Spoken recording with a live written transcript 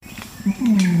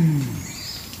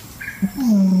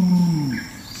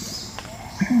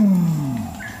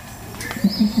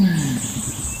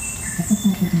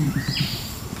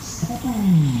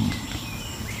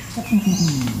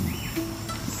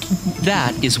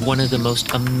That is one of the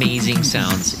most amazing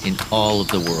sounds in all of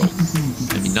the world.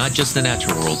 I mean, not just the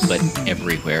natural world, but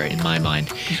everywhere in my mind.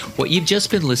 What you've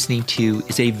just been listening to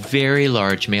is a very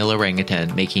large male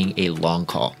orangutan making a long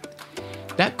call.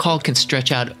 That call can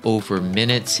stretch out over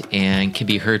minutes and can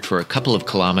be heard for a couple of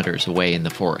kilometers away in the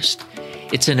forest.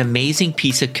 It's an amazing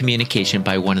piece of communication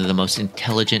by one of the most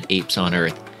intelligent apes on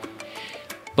Earth.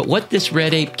 But what this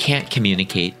red ape can't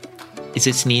communicate is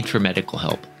its need for medical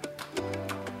help.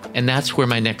 And that's where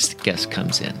my next guest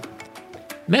comes in.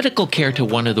 Medical care to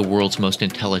one of the world's most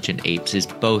intelligent apes is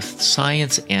both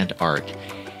science and art,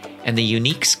 and the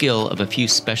unique skill of a few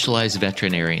specialized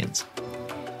veterinarians.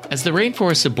 As the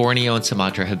rainforests of Borneo and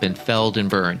Sumatra have been felled and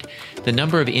burned, the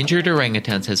number of injured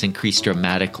orangutans has increased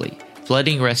dramatically,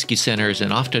 flooding rescue centers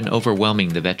and often overwhelming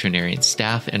the veterinarian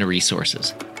staff and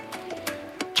resources.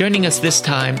 Joining us this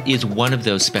time is one of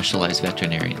those specialized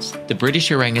veterinarians, the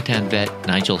British orangutan vet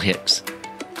Nigel Hicks.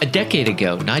 A decade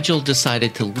ago, Nigel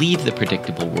decided to leave the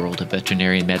predictable world of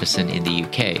veterinarian medicine in the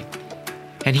UK,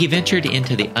 and he ventured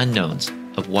into the unknowns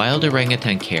of wild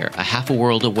orangutan care a half a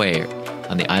world away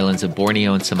on the islands of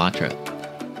Borneo and Sumatra.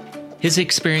 His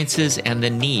experiences and the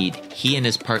need he and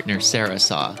his partner Sarah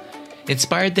saw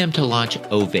inspired them to launch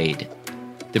OVAID,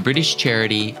 the British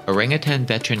charity Orangutan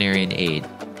Veterinarian Aid.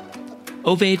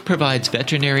 OVAID provides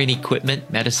veterinarian equipment,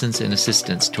 medicines, and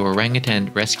assistance to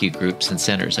orangutan rescue groups and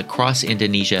centers across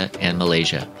Indonesia and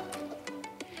Malaysia.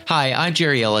 Hi, I'm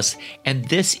Jerry Ellis, and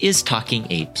this is Talking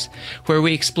Apes, where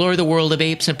we explore the world of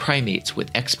apes and primates with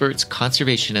experts,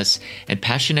 conservationists, and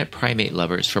passionate primate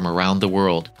lovers from around the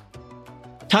world.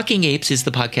 Talking Apes is the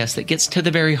podcast that gets to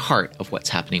the very heart of what's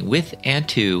happening with and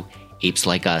to apes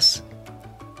like us.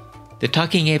 The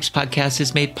Talking Apes podcast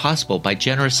is made possible by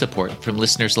generous support from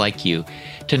listeners like you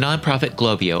to nonprofit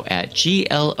Globio at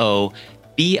globio.org.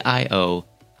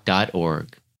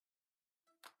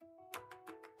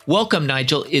 Welcome,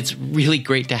 Nigel. It's really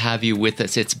great to have you with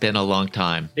us. It's been a long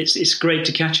time. It's great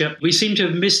to catch up. We seem to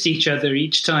have missed each other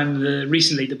each time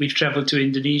recently that we've traveled to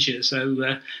Indonesia.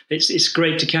 So it's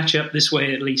great to catch up this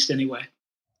way, at least anyway.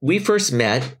 We first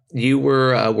met, you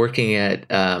were working at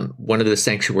one of the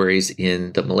sanctuaries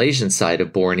in the Malaysian side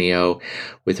of Borneo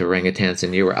with orangutans,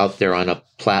 and you were out there on a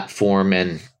platform.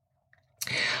 And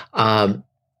that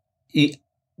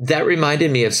reminded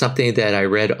me of something that I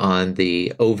read on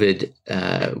the OVID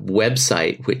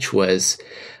website, which was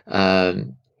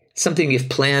something: if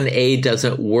plan A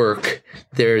doesn't work,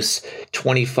 there's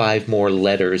 25 more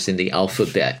letters in the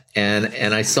alphabet.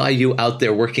 And I saw you out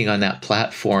there working on that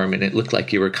platform, and it looked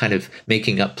like you were kind of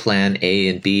making up plan A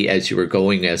and B as you were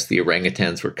going, as the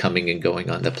orangutans were coming and going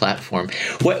on the platform.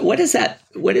 What does that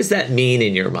mean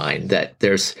in your mind, that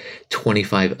there's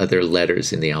 25 other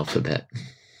letters in the alphabet?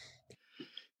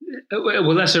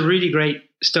 Well, that's a really great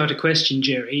starter question,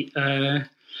 Jerry.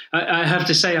 I have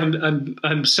to say,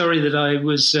 I'm sorry that I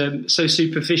was so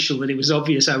superficial that it was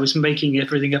obvious I was making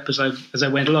everything up as I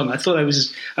went along. I thought I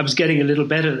was getting a little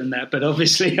better than that, but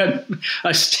obviously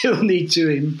I still need to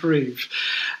improve.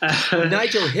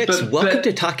 Nigel Hicks, welcome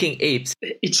to Talking Apes.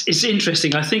 It's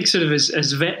interesting. I think sort of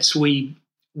as vets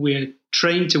we're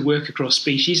trained to work across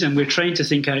species, and we're trained to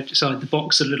think outside the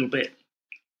box a little bit,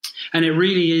 and it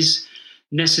really is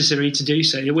necessary to do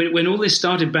so. When all this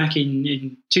started back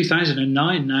in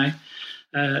 2009 now,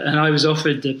 and I was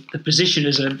offered the position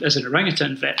as an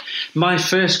orangutan vet, my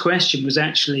first question was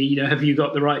actually, have you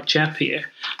got the right chap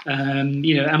here?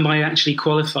 Am I actually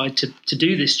qualified to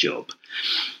do this job?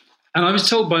 And I was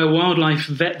told by a wildlife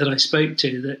vet that I spoke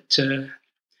to that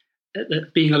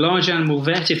being a large animal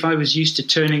vet, if I was used to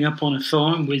turning up on a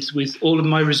farm with all of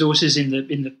my resources in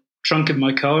the trunk of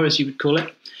my car, as you would call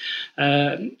it,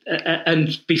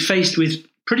 and be faced with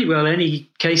pretty well any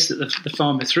case that the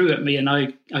farmer threw at me, and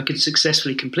I could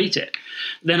successfully complete it,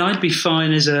 then I'd be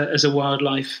fine as a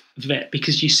wildlife vet,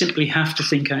 because you simply have to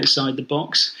think outside the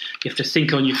box. You have to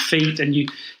think on your feet, and you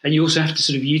also have to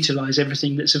sort of utilize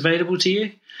everything that's available to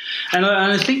you. And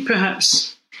I think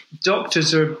perhaps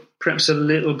doctors are perhaps a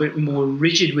little bit more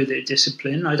rigid with their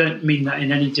discipline. I don't mean that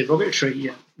in any derogatory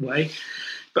way,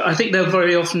 but I think they'll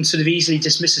very often sort of easily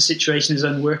dismiss a situation as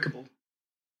unworkable.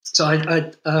 So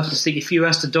I often think if you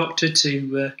asked a doctor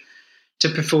to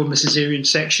perform a cesarean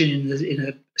section in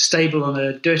a stable on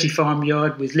a dirty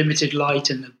farmyard with limited light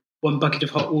and one bucket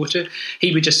of hot water,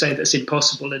 he would just say that's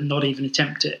impossible and not even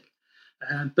attempt it.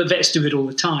 But vets do it all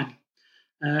the time.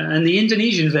 And the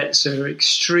Indonesian vets are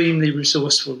extremely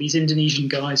resourceful. These Indonesian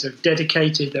guys are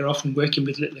dedicated. They're often working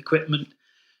with little equipment,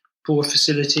 poor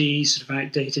facilities, sort of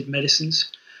outdated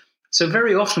medicines. So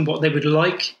very often what they would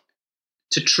like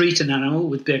to treat an animal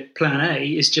with their plan A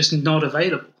is just not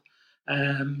available.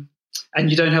 and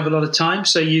you don't have a lot of time,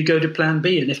 so you go to plan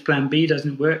B. And if plan B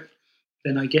doesn't work,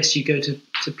 then I guess you go to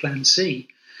plan C.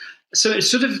 So it's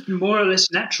sort of more or less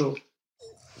natural.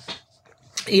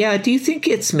 Yeah. Do you think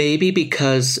it's maybe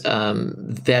because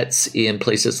vets in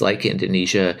places like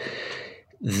Indonesia,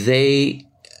 they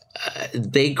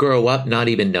grow up not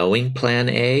even knowing plan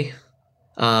A?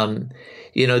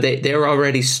 They're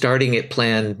already starting at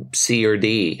plan C or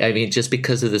D. I mean, just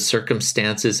because of the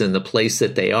circumstances and the place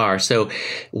that they are. So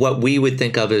what we would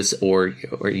think of as, or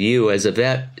you as a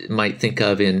vet might think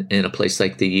of in a place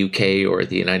like the UK or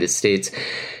the United States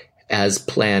as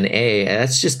plan A,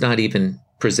 that's just not even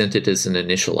presented as an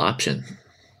initial option.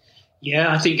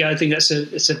 Yeah, I think that's a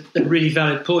really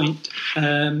valid point.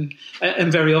 And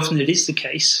very often it is the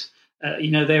case.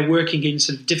 They're working in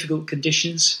sort of difficult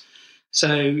conditions.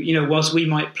 So, whilst we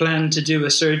might plan to do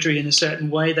a surgery in a certain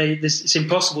way, it's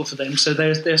impossible for them. So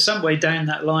there's some way down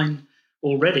that line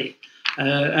already,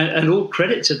 and all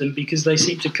credit to them because they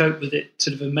seem to cope with it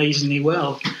sort of amazingly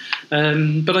well.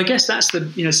 But I guess that's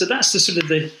that's the sort of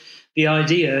the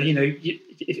idea.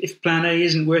 If plan A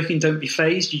isn't working, don't be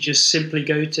phased. You just simply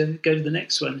go to the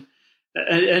next one.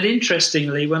 And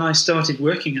interestingly, when I started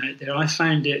working out there, I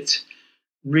found it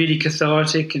really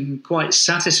cathartic and quite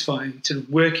satisfying to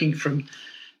working from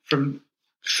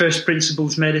first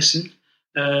principles medicine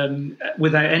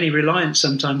without any reliance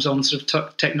sometimes on sort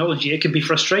of technology. It can be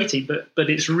frustrating, but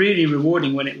it's really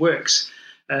rewarding when it works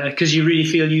because you really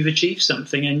feel you've achieved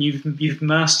something and you've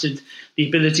mastered the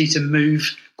ability to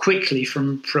move quickly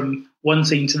from one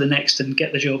thing to the next and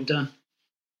get the job done.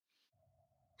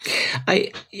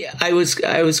 I was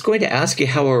going to ask you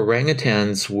how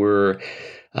orangutans were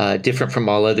different from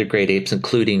all other great apes,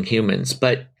 including humans.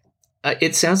 But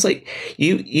it sounds like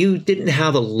you didn't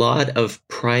have a lot of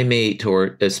primate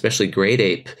or especially great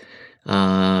ape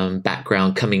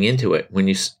background coming into it when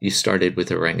you started with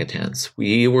orangutans.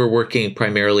 You were working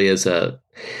primarily as a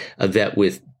vet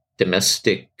with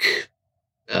domestic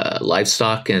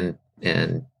livestock and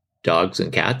dogs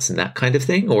and cats and that kind of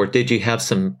thing, or did you have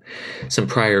some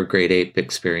prior great ape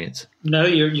experience? No,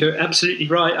 you're absolutely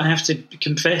right. I have to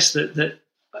confess that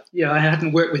I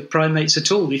hadn't worked with primates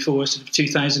at all before sort of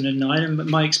 2009, and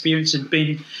my experience had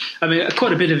been,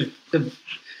 quite a bit of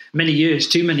many years,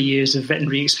 too many years of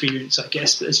veterinary experience, I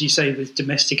guess. But as you say, with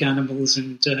domestic animals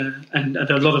and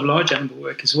a lot of large animal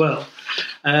work as well.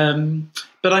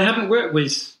 But I haven't worked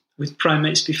with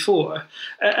primates before,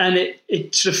 and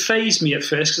it sort of fazed me at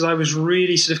first because I was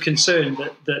really sort of concerned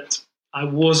that I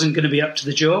wasn't going to be up to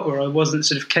the job, or I wasn't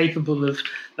sort of capable of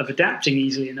adapting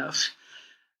easily enough.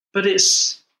 But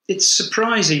it's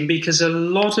surprising because a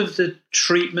lot of the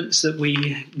treatments that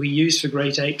we use for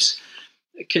great apes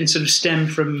can sort of stem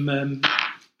from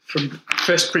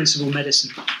first principle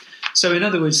medicine. So in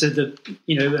other words, an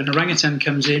orangutan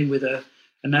comes in with a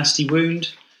nasty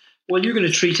wound. Well, you're going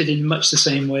to treat it in much the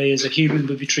same way as a human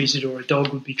would be treated or a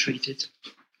dog would be treated.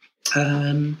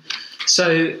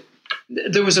 So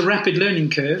there was a rapid learning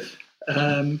curve.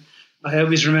 I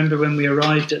always remember when we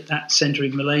arrived at that centre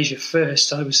in Malaysia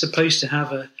first, I was supposed to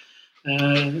have a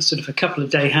sort of a couple of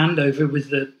day handover with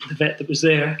the vet that was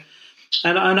there.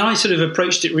 And I sort of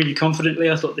approached it really confidently.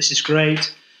 I thought, this is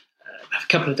great. Have a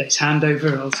couple of days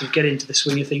handover. I'll sort of get into the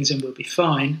swing of things and we'll be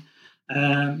fine.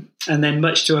 And then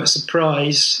much to our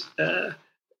surprise,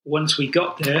 once we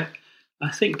got there,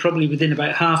 I think probably within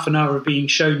about half an hour of being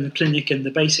shown the clinic and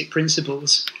the basic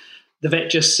principles, the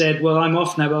vet just said, well, I'm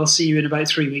off now. I'll see you in about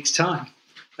 3 weeks' time.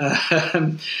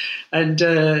 And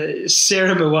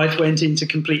Sarah, my wife, went into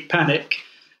complete panic,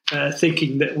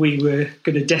 thinking that we were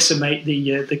going to decimate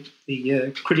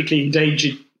the critically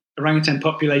endangered orangutan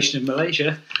population of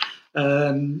Malaysia.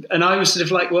 And I was sort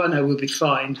of like, well, no, we'll be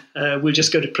fine. We'll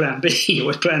just go to plan B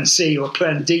or plan C or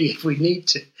plan D if we need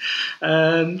to.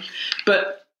 And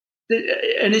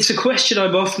it's a question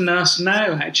I'm often asked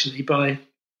now, actually, by,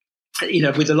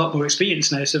 with a lot more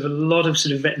experience now. So a lot of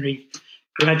sort of veterinary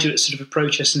graduates sort of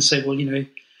approach us and say, well,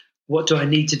 what do I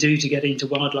need to do to get into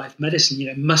wildlife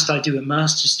medicine? Must I do a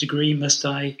master's degree? Must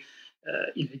I,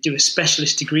 do a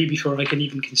specialist degree before I can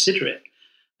even consider it?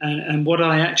 And what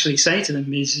I actually say to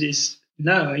them is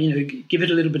no, give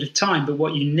it a little bit of time. But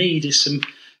what you need is some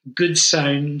good,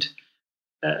 sound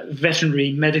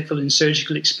veterinary, medical, and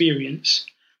surgical experience,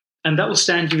 and that will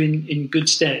stand you in good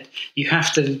stead. You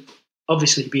have to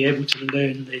obviously be able to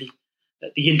learn the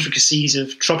intricacies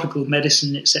of tropical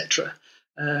medicine, etc.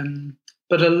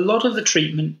 But a lot of the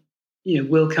treatment,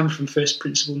 will come from first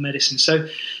principle medicine. So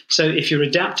if you're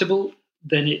adaptable,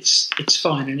 then it's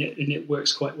fine and it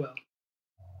works quite well.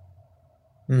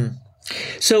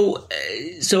 So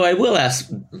I will ask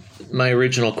my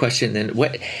original question then.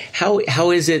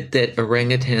 How is it that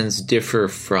orangutans differ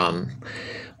from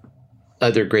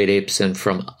other great apes and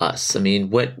from us? I mean,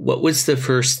 what was the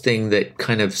first thing that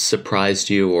kind of surprised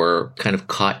you or kind of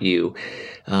caught you,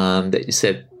 that you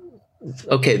said,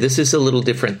 okay, this is a little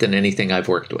different than anything I've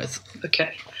worked with?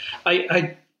 Okay.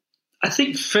 I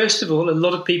think, first of all, a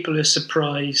lot of people are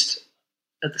surprised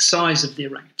at the size of the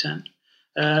orangutan.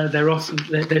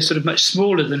 They're sort of much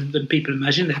smaller than people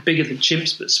imagine. They're bigger than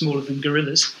chimps, but smaller than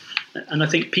gorillas. And I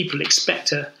think people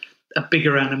expect a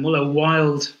bigger animal. A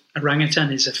wild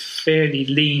orangutan is a fairly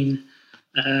lean,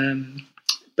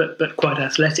 but quite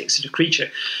athletic sort of creature.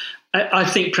 I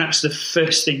think perhaps the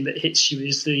first thing that hits you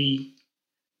is the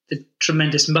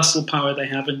tremendous muscle power they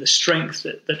have and the strength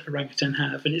that orangutan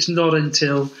have. And it's not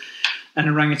until an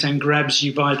orangutan grabs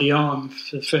you by the arm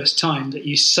for the first time that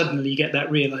you suddenly get that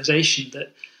realization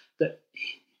that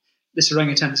this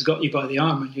orangutan has got you by the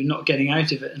arm and you're not getting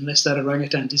out of it unless that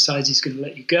orangutan decides he's going to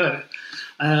let you go.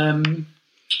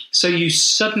 So you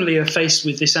suddenly are faced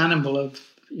with this animal of,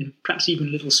 perhaps even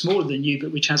a little smaller than you,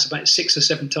 but which has about 6 or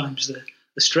 7 times the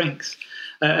strength.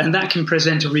 And that can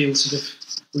present a real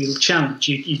challenge.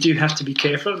 You do have to be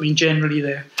careful. I mean, generally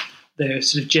they're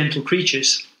sort of gentle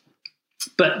creatures,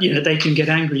 but they can get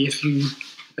angry if you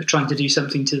are trying to do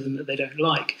something to them that they don't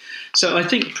like. So I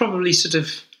think probably sort of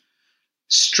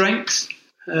strength,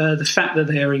 the fact that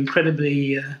they are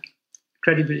incredibly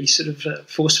sort of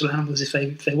forceful animals if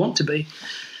they want to be.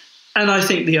 And I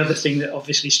think the other thing that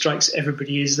obviously strikes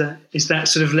everybody is that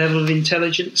sort of level of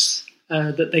intelligence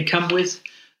that they come with.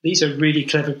 These are really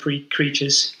clever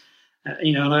creatures.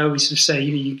 And I always sort of say,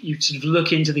 you sort of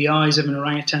look into the eyes of an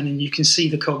orangutan and you can see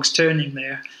the cogs turning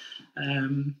there.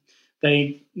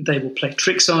 They will play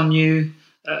tricks on you.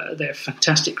 They're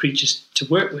fantastic creatures to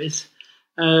work with.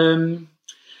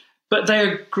 But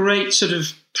they're great sort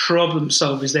of problem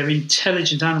solvers. They're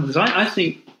intelligent animals. I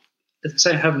think, as I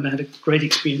say, I haven't had a great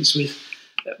experience with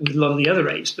a lot of the other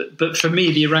apes, but for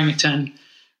me, the orangutan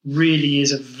really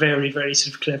is a very, very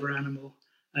sort of clever animal.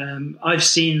 I've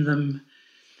seen them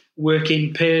work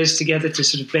in pairs together to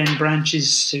sort of bend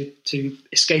branches to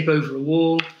escape over a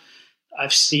wall.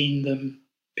 I've seen them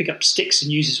pick up sticks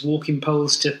and use as walking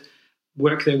poles to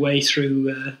work their way through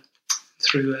a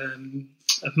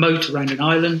moat around an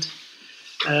island.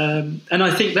 And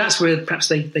I think that's where perhaps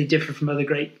they differ from other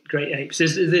great apes.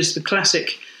 There's the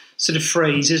classic sort of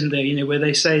phrase, isn't there, where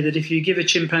they say that if you give a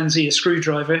chimpanzee a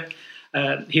screwdriver,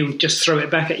 he'll just throw it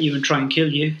back at you and try and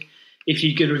kill you. If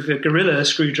you give a gorilla a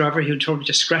screwdriver, he'll probably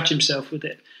just scratch himself with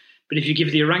it. But if you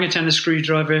give the orangutan a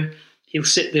screwdriver, he'll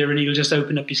sit there and he'll just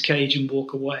open up his cage and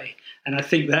walk away. And I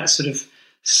think that sort of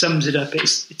sums it up.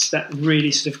 It's that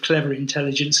really sort of clever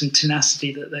intelligence and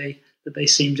tenacity that they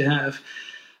seem to have.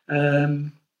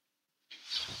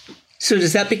 So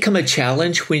does that become a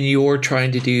challenge when you're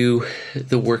trying to do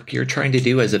the work you're trying to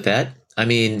do as a vet? I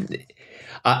mean,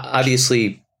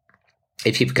 obviously,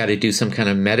 if you've got to do some kind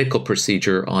of medical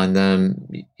procedure on them,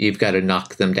 you've got to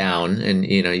knock them down and,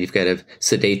 you've got to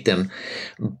sedate them.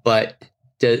 But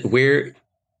where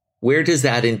does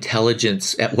that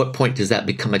intelligence, at what point does that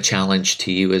become a challenge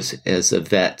to you as a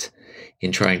vet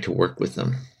in trying to work with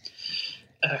them?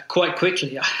 Quite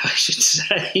quickly, I should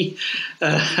say.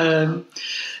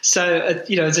 So,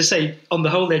 as I say, on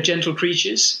the whole, they're gentle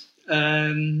creatures,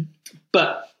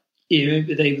 but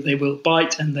they will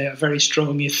bite, and they are very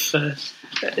strong. So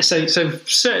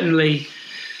certainly,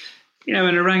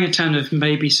 an orangutan of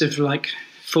maybe sort of like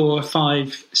 4,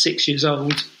 5, 6 years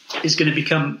old is going to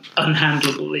become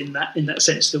unhandleable in that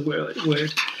sense of the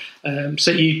word.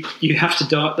 So you have to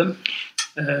dart them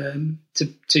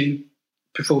to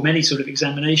perform any sort of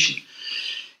examination,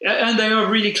 and they are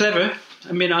really clever.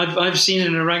 I mean, I've seen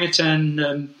an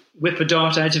orangutan whip a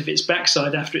dart out of its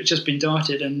backside after it's just been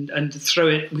darted and throw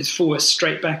it with force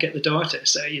straight back at the darter.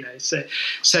 So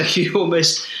so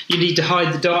you need to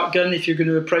hide the dart gun if you're going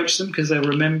to approach them because they'll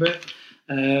remember,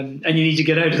 and you need to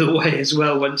get out of the way as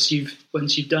well once you've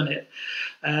done it.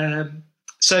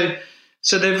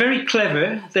 So they're very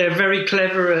clever. They're very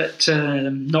clever at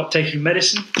not taking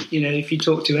medicine. If you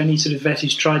talk to any sort of vet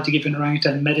who's tried to give an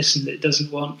orangutan medicine that it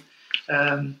doesn't want,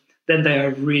 then they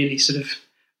are really sort of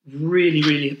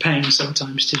really a pain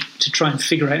sometimes to try and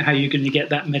figure out how you're going to get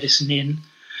that medicine in.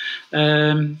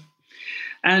 And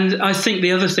I think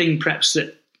the other thing perhaps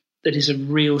that is a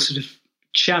real sort of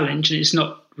challenge, and it's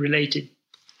not related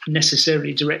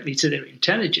necessarily directly to their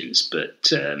intelligence,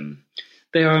 but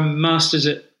they are masters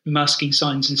at masking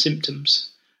signs and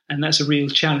symptoms, and that's a real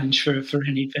challenge for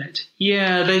any vet.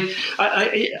 Yeah,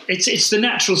 it's the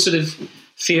natural sort of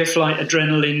fear, flight,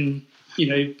 adrenaline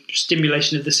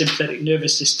stimulation of the sympathetic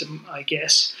nervous system, I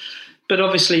guess. But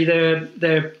obviously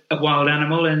they're a wild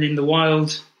animal, and in the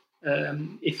wild,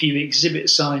 if you exhibit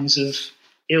signs of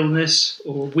illness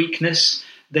or weakness,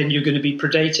 then you're going to be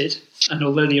predated. And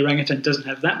although the orangutan doesn't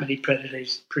have that many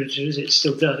predators, it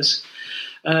still does.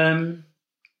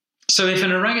 So if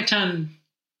an orangutan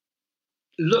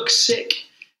looks sick,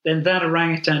 then that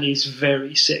orangutan is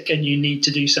very sick, and you need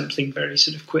to do something very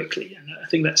sort of quickly. And I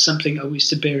think that's something always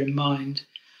to bear in mind.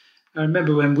 I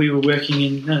remember when we were working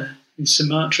in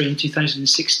Sumatra in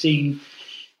 2016,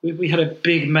 we had a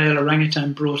big male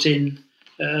orangutan brought in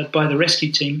by the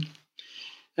rescue team,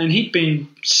 and he'd been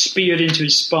speared into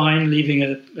his spine, leaving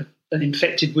an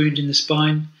infected wound in the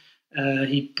spine.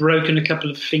 He'd broken a couple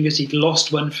of fingers. He'd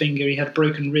lost one finger. He had a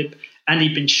broken rib, and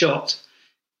he'd been shot.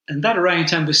 And that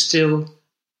orangutan was still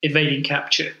evading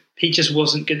capture. He just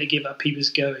wasn't going to give up. He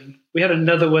was going. We had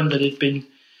another one that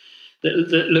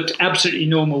that looked absolutely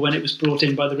normal when it was brought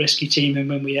in by the rescue team, and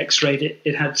when we x-rayed it,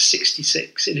 it had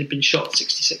 66. It had been shot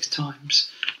 66 times.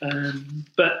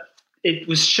 But it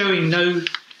was showing no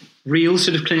real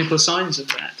sort of clinical signs of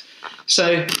that.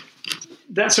 So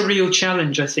that's a real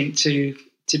challenge, I think, to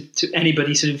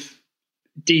anybody sort of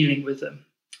dealing with them.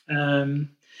 And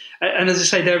as I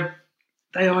say,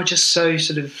 they are just so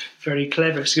sort of very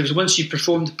clever. Because once you've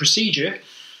performed the procedure,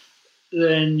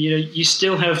 then you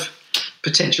still have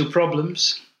potential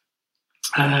problems.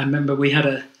 I remember we had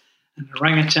an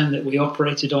orangutan that we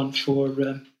operated on for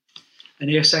an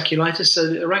ear saculitis. So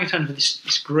the orangutan had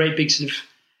this great big sort of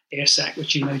ear sac,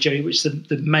 which Jerry, which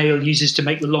the male uses to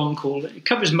make the long call. It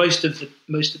covers most of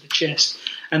the chest,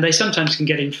 and they sometimes can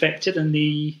get infected. And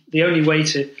the only way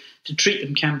to treat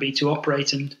them can be to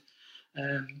operate and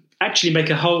actually make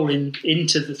a hole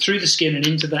through the skin and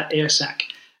into that ear sac,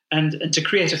 and to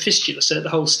create a fistula so that the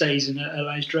hole stays and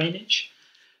allows drainage.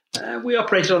 We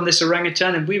operated on this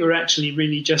orangutan, and we were actually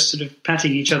really just sort of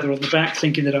patting each other on the back,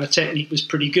 thinking that our technique was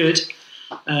pretty good.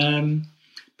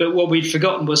 But what we'd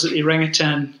forgotten was that the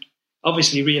orangutan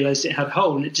obviously realised it had a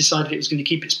hole, and it decided it was going to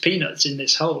keep its peanuts in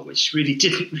this hole, which really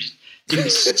didn't do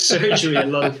surgery a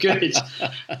lot of good.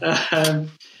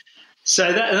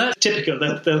 So that's typical.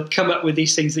 They'll come up with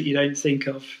these things that you don't think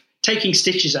of. Taking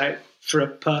stitches out for a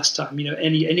pastime,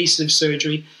 any sort of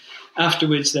surgery.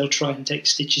 Afterwards, they'll try and take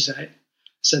stitches out.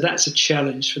 So that's a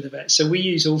challenge for the vet. So we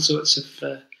use all sorts of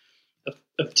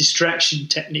distraction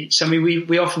techniques. I mean,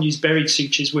 we often use buried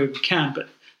sutures where we can, but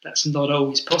that's not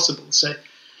always possible.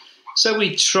 So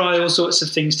we try all sorts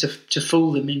of things to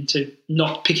fool them into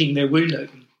not picking their wound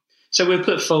open. So we'll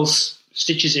put false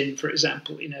stitches in, for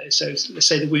example. So let's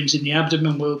say the wound's in the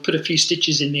abdomen, we'll put a few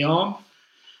stitches in the arm,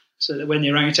 so that when the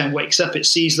orangutan wakes up, it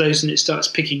sees those and it starts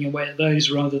picking away at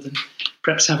those rather than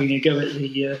perhaps having a go at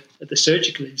the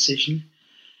surgical incision.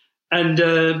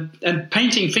 And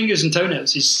painting fingers and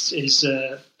toenails is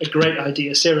a great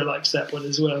idea. Sarah likes that one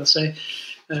as well. So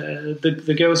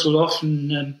the girls will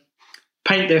often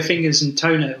paint their fingers and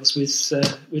toenails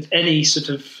with any sort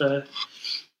of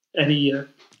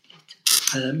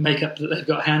makeup that they've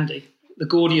got handy. The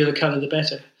gaudier the colour, the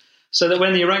better. So that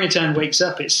when the orangutan wakes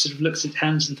up, it sort of looks at its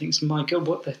hands and thinks, "My God,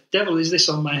 what the devil is this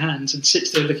on my hands?" and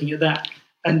sits there looking at that,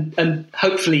 and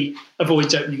hopefully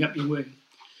avoids opening up your wound.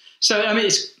 So I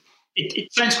mean,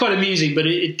 it sounds quite amusing, but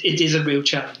it is a real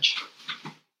challenge.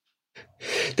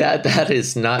 That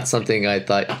is not something I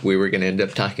thought we were going to end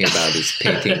up talking about, is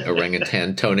painting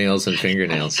orangutan toenails and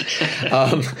fingernails.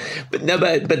 But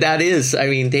that is, I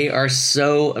mean, they are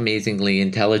so amazingly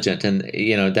intelligent. And,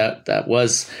 that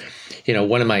was,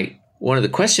 one of the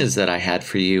questions that I had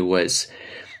for you was,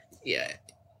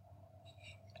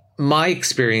 my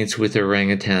experience with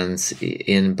orangutans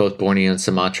in both Borneo and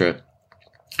Sumatra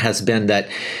has been that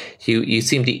you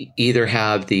seem to either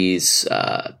have these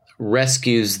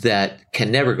rescues that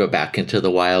can never go back into the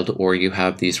wild, or you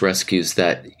have these rescues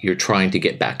that you're trying to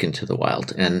get back into the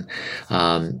wild. And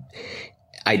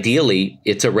ideally,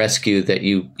 it's a rescue that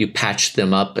you patch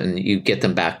them up and you get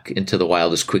them back into the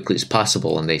wild as quickly as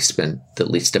possible, and they spend the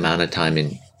least amount of time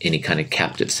in any kind of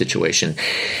captive situation.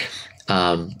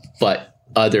 But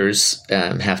others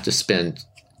have to spend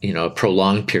a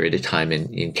prolonged period of time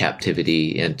in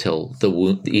captivity until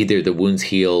either the wounds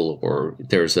heal or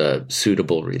there's a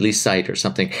suitable release site or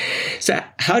something. So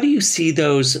how do you see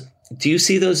those? Do you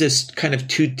see those as kind of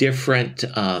two different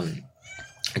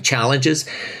challenges?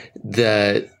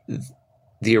 The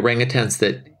orangutans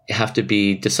that have to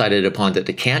be decided upon that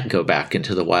they can't go back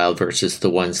into the wild versus the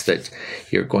ones that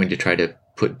you're going to try to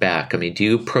put back. I mean, do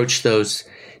you approach those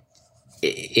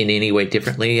in any way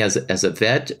differently as a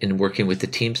vet in working with the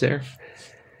teams there?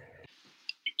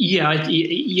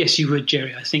 Yes, you would,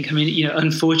 Jerry. I think. I mean,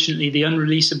 unfortunately, the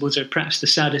unreleasables are perhaps the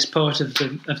saddest part of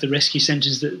the rescue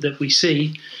centres that we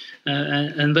see,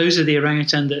 and those are the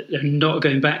orangutan that are not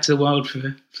going back to the wild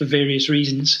for various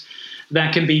reasons.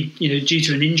 That can be, due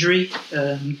to an injury.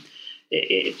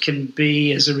 It can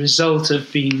be as a result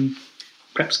of being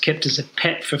perhaps kept as a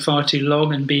pet for far too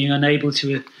long and being unable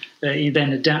to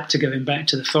then adapt to going back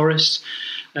to the forest.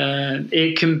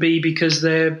 It can be because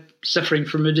they're suffering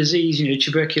from a disease,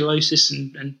 tuberculosis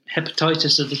and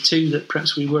hepatitis are the two that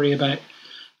perhaps we worry about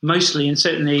mostly. And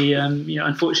certainly,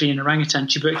 unfortunately, in orangutan,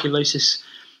 tuberculosis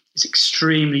is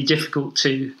extremely difficult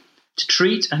to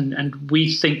treat, and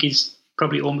we think is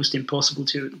probably almost impossible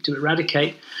to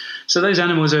eradicate. So those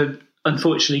animals are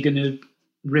unfortunately going to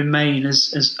remain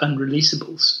as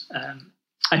unreleasables.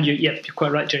 And you're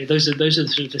quite right, Jerry. Those are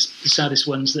sort of the saddest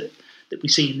ones that we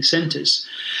see in the centres.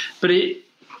 But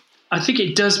I think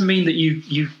it does mean that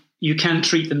you can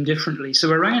treat them differently. So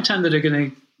orangutan that are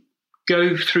going to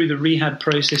go through the rehab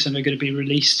process and are going to be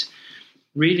released,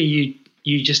 really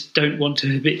you just don't want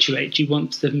to habituate. You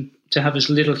want them to have as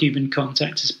little human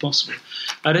contact as possible.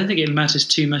 I don't think it matters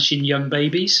too much in young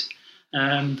babies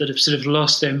that have sort of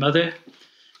lost their mother.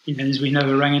 As we know,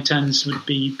 orangutans would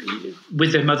be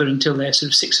with their mother until they're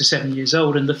sort of 6 or 7 years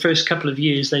old, and the first couple of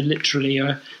years they literally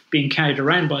are being carried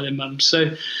around by their mums.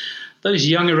 So those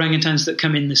young orangutans that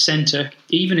come in the centre,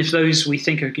 even if those we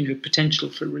think are potential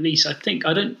for release, I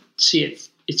don't see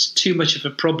it's too much of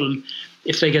a problem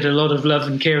if they get a lot of love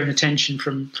and care and attention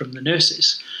from the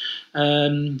nurses.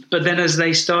 But then as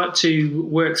they start to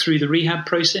work through the rehab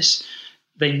process,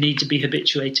 they need to be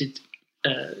habituated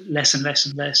less and less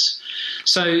and less.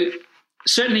 So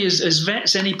certainly as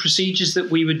vets, any procedures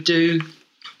that we would do,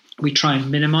 we try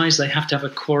and minimise. They have to have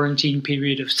a quarantine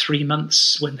period of 3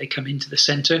 months when they come into the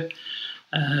centre.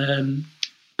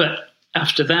 But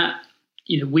after that,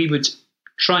 we would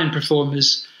try and perform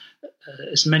as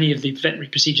many of the veterinary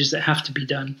procedures that have to be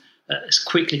done as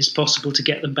quickly as possible to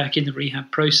get them back in the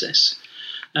rehab process.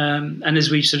 And as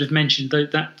we've sort of mentioned,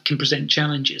 that can present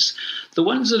challenges. The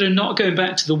ones that are not going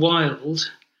back to the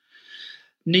wild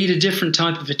need a different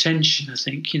type of attention, I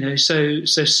think. So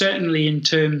certainly in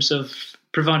terms of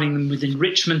providing them with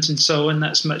enrichment and so on,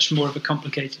 that's much more of a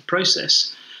complicated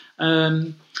process.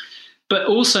 But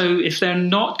also, if they're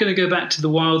not going to go back to the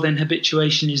wild, then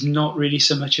habituation is not really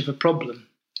so much of a problem.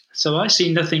 So I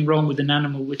see nothing wrong with an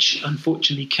animal which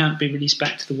unfortunately can't be released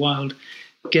back to the wild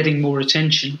getting more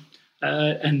attention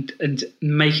and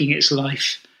making its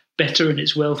life better and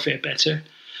its welfare better.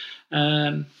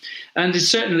 And it's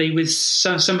certainly with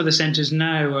some of the centres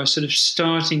now are sort of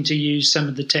starting to use some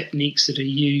of the techniques that are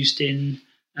used in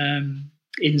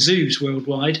zoos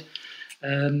worldwide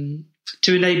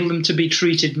to enable them to be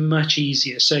treated much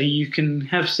easier. So you can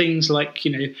have things like,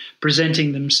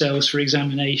 presenting themselves for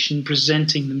examination,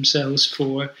 presenting themselves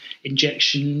for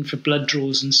injection, for blood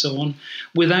draws and so on,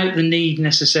 without the need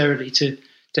necessarily to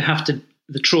have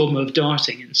the trauma of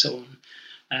darting and so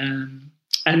on.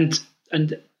 And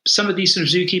some of these sort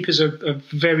of zookeepers are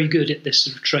very good at this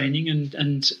sort of training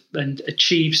and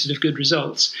achieve sort of good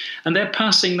results. And they're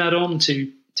passing that on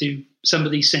to some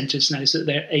of these centres now so that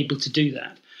they're able to do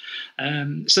that.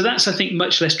 So that's, I think,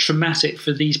 much less traumatic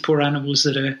for these poor animals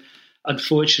that are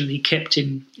unfortunately kept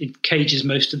in cages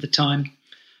most of the time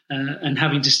and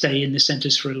having to stay in the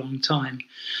centres for a long time.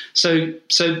 So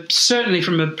certainly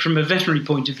from a veterinary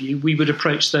point of view, we would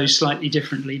approach those slightly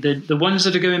differently. The ones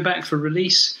that are going back for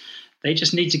release, they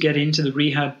just need to get into the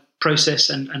rehab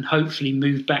process and hopefully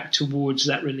move back towards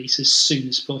that release as soon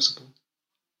as possible.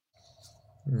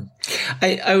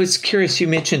 I was curious, you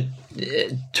mentioned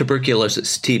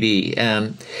tuberculosis, TB.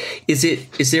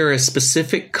 Is there a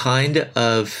specific kind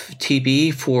of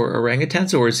TB for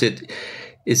orangutans, or is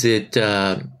it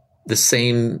the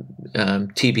same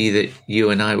TB that you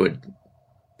and I would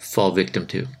fall victim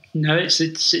to? No, it's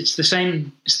the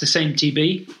same. It's the same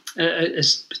TB.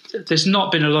 There's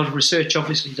not been a lot of research,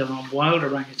 obviously, done on wild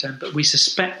orangutan, but we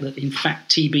suspect that in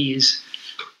fact TB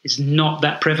is not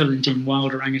that prevalent in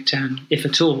wild orangutan, if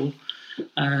at all.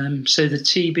 So the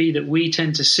TB that we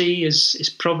tend to see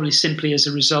is probably simply as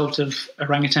a result of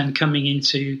orangutan coming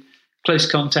into close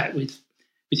contact with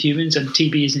humans, and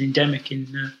TB is an endemic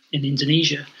in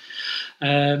Indonesia.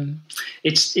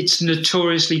 It's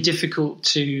notoriously difficult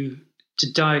to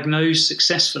diagnose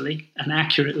successfully and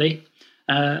accurately,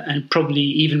 and probably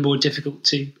even more difficult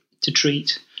to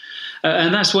treat.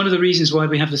 And that's one of the reasons why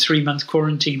we have the 3-month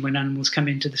quarantine when animals come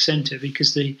into the centre,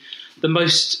 because the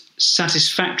most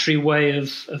satisfactory way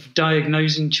of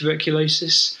diagnosing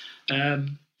tuberculosis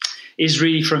is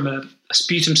really from a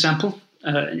sputum sample.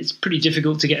 It's pretty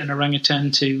difficult to get an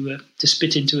orangutan to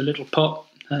spit into a little pot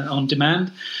on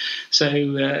demand.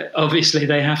 So obviously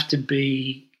they have to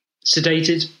be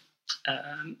sedated,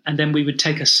 and then we would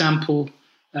take a sample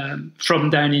from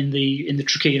down in the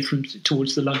trachea from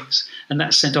towards the lungs, and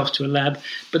that's sent off to a lab.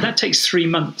 But that takes 3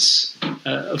 months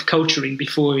of culturing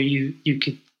before you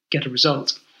could get a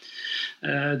result.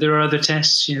 There are other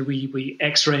tests. We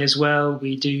X-ray as well.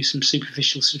 We do some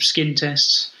superficial sort of skin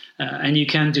tests, and you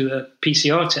can do a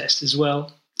PCR test as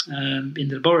well in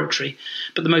the laboratory.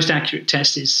 But the most accurate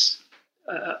test is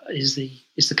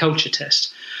the culture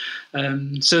test.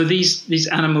 So these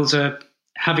animals are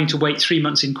having to wait 3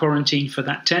 months in quarantine for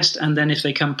that test, and then if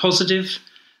they come positive,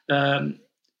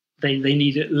 they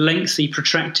need a lengthy,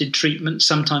 protracted treatment,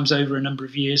 sometimes over a number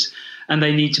of years, and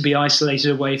they need to be isolated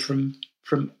away from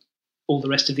all the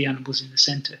rest of the animals in the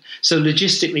centre. So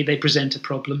logistically, they present a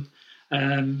problem,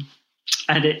 and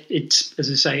it's, as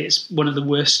I say, it's one of the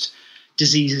worst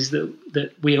diseases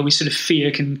that we always sort of fear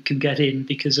can get in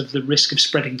because of the risk of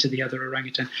spreading to the other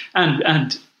orangutan,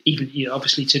 and even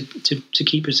obviously to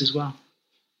keepers as well.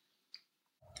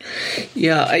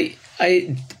 Yeah,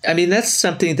 I mean that's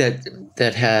something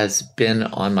that has been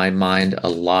on my mind a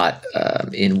lot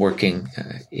in working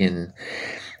in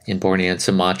Borneo and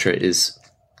Sumatra is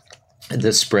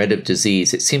the spread of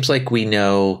disease. It seems like we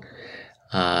know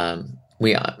I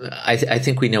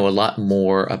think we know a lot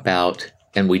more about,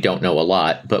 and we don't know a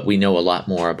lot, but we know a lot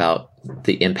more about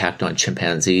the impact on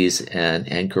chimpanzees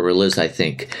and gorillas, I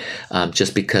think,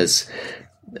 just because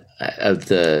of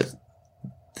the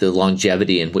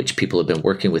longevity in which people have been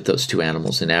working with those two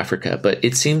animals in Africa. But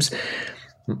it seems,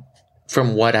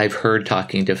 from what I've heard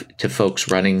talking to folks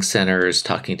running centers,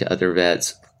 talking to other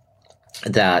vets,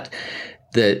 that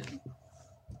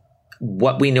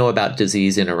what we know about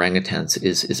disease in orangutans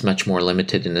is much more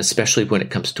limited, and especially when it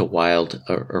comes to wild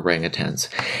orangutans,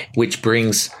 which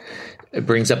brings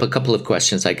up a couple of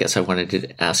questions I guess I wanted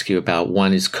to ask you about.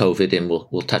 One is COVID, and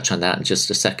we'll touch on that in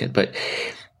just a second. But,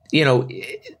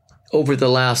 over the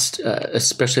last,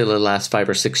 especially the last 5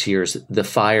 or 6 years, the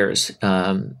fires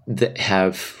that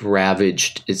have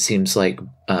ravaged, it seems like,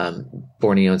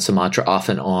 Borneo and Sumatra off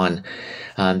and on,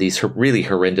 these really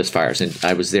horrendous fires. And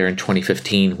I was there in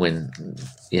 2015 when,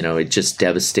 it just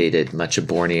devastated much of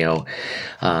Borneo.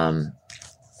 And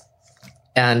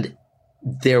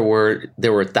there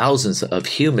were thousands of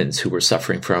humans who were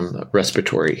suffering from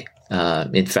respiratory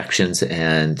infections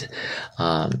and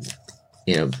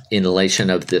inhalation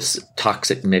of this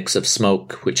toxic mix of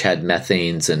smoke, which had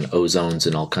methanes and ozones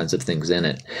and all kinds of things in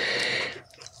it.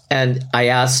 And I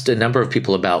asked a number of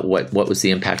people about what was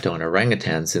the impact on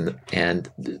orangutans, and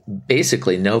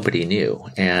basically nobody knew.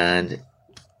 And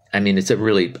I mean, it's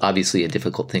obviously a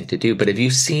difficult thing to do, but have you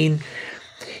seen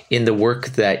in the work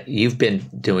that you've been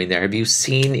doing there, have you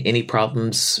seen any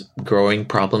growing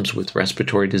problems with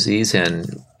respiratory disease and,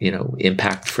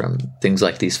 impact from things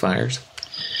like these fires?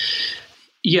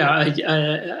 Yeah,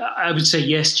 I would say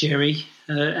yes, Jerry.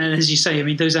 And as you say, I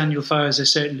mean, those annual fires are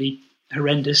certainly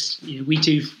horrendous. We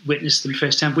too witnessed them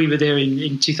firsthand. We were there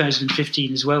in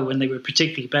 2015 as well when they were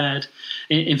particularly bad.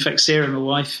 In fact, Sarah, my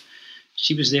wife,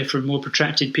 she was there for a more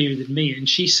protracted period than me, and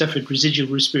she suffered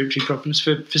residual respiratory problems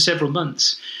for several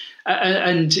months.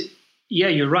 And yeah,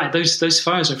 you're right. Those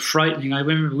fires are frightening. I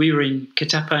remember we were in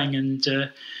Ketapang, and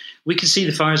we could see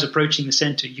the fires approaching the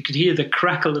centre. You could hear the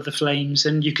crackle of the flames,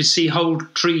 and you could see whole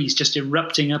trees just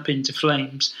erupting up into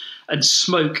flames, and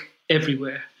smoke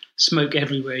everywhere.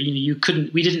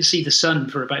 We didn't see the sun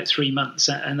for about 3 months,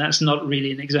 and that's not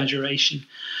really an exaggeration.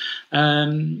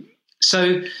 And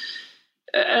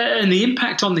the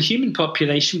impact on the human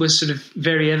population was sort of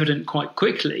very evident quite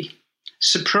quickly.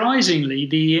 Surprisingly,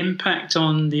 the impact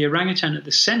on the orangutan at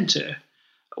the centre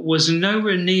was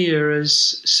nowhere near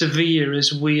as severe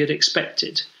as we had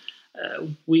expected.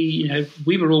 We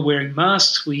were all wearing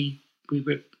masks. We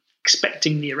were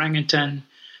expecting the orangutan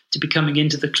to be coming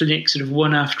into the clinic sort of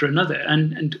one after another.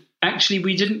 And actually,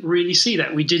 we didn't really see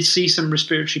that. We did see some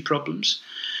respiratory problems,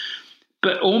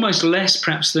 but almost less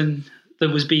perhaps than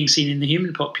was being seen in the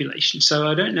human population. So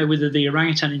I don't know whether the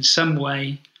orangutan in some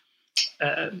way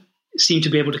seemed to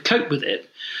be able to cope with it,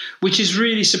 which is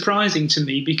really surprising to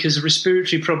me because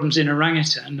respiratory problems in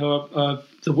orangutan are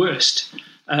the worst.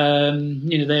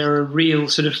 They're a real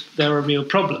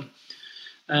problem.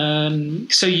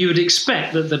 So you would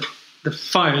expect that the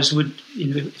fires would,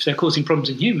 if they're causing problems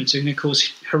in humans, they're going to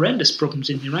cause horrendous problems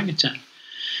in the orangutan.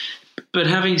 But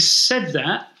having said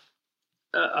that,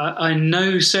 I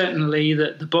know certainly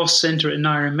that the BOS Centre at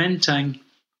Naira Menteng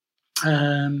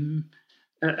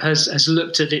has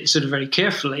looked at it sort of very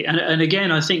carefully, and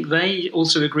again, I think they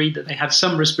also agreed that they had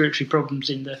some respiratory problems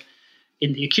in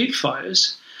the acute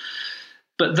fires,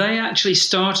 but they actually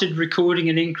started recording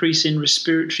an increase in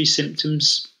respiratory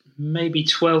symptoms maybe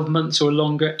 12 months or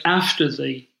longer after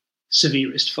the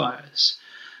severest fires,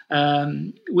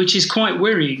 which is quite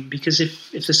worrying, because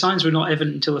if the signs were not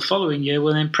evident until the following year,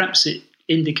 well, then perhaps it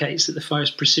indicates that the fires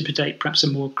precipitate perhaps a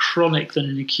more chronic than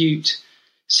an acute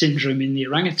syndrome in the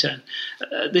orangutan.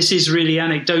 This is really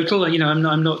anecdotal.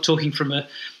 I'm not talking from a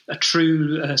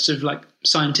true sort of like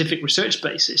scientific research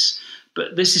basis,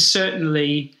 but this is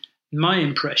certainly my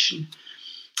impression.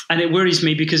 And it worries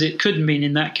me because it could mean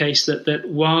in that case that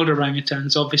wild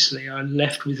orangutans obviously are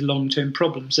left with long-term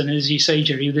problems. And as you say,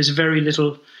 Jerry, there's very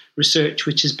little research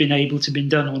which has been able to be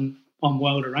done on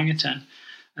wild orangutan.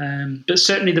 But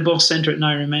certainly the Bos Centre at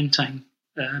Naira Menteng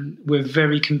were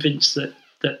very convinced that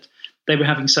they were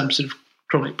having some sort of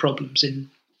chronic problems in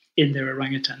their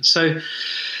orangutans. So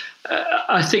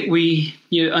I think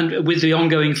with the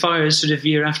ongoing fires sort of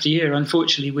year after year,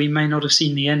 unfortunately, we may not have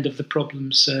seen the end of the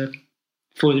problems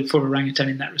for orangutan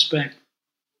in that respect.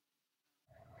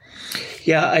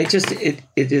 Yeah,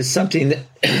 it is something that,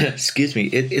 excuse me,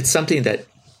 it's something that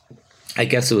I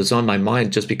guess it was on my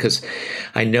mind just because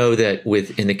I know that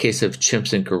in the case of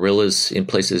chimps and gorillas in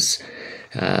places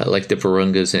like the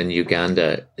Virungas and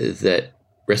Uganda, that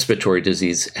respiratory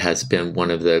disease has been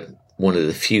one of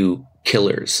the few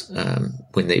killers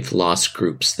when they've lost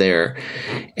groups there,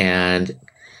 and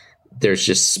there's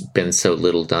just been so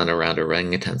little done around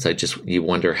orangutans. You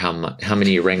wonder how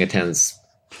many orangutans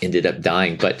ended up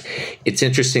dying. But it's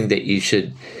interesting that you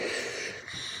should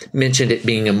mention it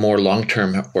being a more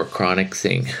long-term or chronic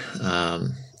thing,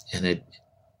 and it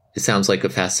sounds like a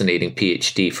fascinating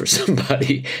PhD for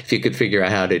somebody if you could figure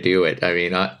out how to do it. I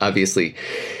mean, obviously,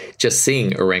 just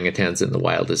seeing orangutans in the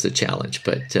wild is a challenge,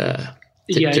 but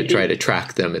to try to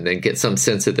track them and then get some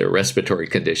sense of their respiratory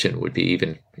condition would be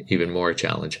even more a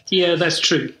challenge. Yeah, that's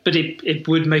true. But it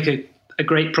would make a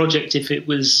great project if it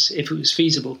was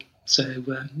feasible. So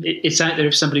it's out there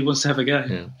if somebody wants to have a go.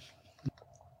 Yeah.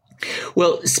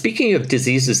 Well, speaking of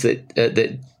diseases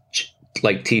that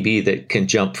like TB that can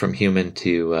jump from human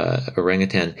to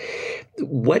orangutan,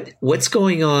 what's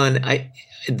going on?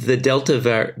 The Delta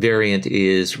variant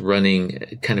is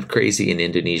running kind of crazy in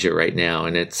Indonesia right now,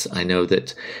 and I know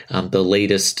that the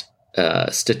latest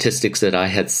statistics that I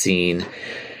had seen,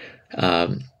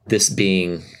 this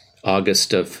being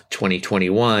August of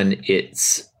 2021,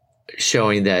 it's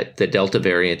showing that the Delta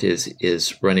variant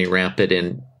is running rampant,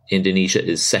 and Indonesia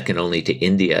is second only to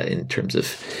India in terms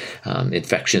of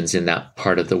infections in that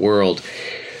part of the world.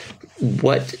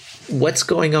 What's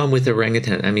going on with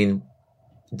orangutan? I mean,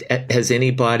 has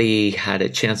anybody had a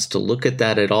chance to look at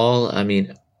that at all? I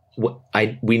mean,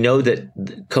 we know that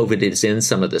COVID is in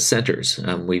some of the centers.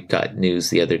 We've got news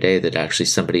the other day that actually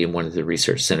somebody in one of the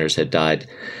research centers had died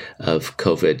of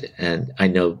COVID, and I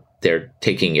know they're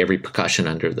taking every precaution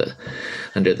under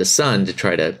the sun to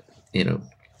try to,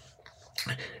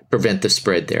 prevent the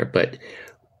spread there. But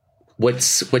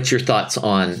what's your thoughts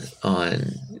on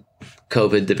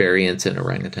COVID, the variants, and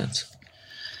orangutans?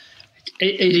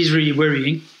 It is really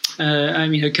worrying.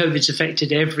 COVID's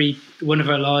affected every one of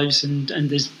our lives, and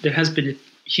there has been a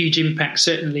huge impact,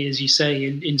 certainly, as you say,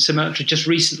 in Sumatra just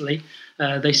recently.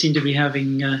 They seem to be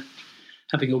having a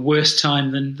worse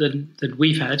time than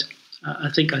we've had. I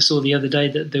think I saw the other day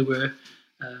that there were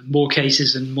more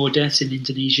cases and more deaths in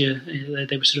Indonesia.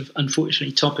 They were sort of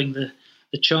unfortunately topping the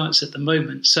charts at the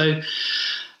moment. So,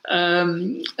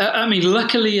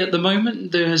 luckily at the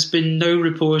moment there has been no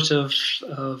report of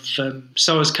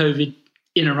SARS-CoV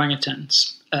in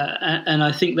orangutans, and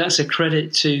I think that's a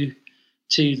credit to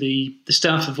the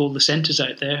staff of all the centres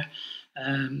out there.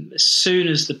 As soon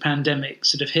as the pandemic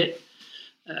sort of hit,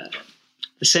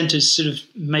 the centres sort of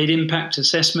made impact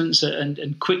assessments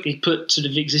and quickly put sort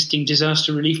of existing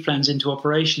disaster relief plans into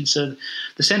operation. So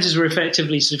the centres were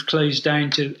effectively sort of closed down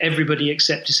to everybody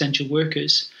except essential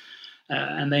workers.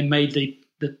 And they made the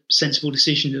sensible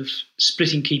decision of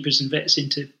splitting keepers and vets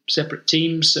into separate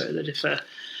teams, so that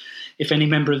if any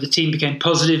member of the team became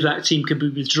positive, that team could be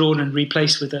withdrawn and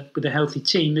replaced with a healthy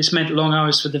team. This meant long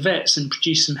hours for the vets and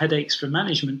produced some headaches for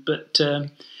management, but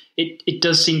it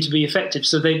does seem to be effective.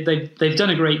 So they've done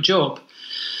a great job.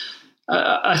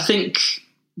 I think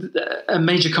a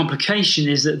major complication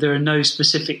is that there are no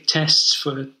specific tests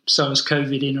for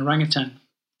SARS-CoV in orangutan.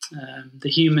 The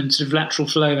human sort of lateral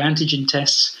flow antigen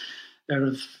tests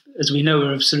are as we know,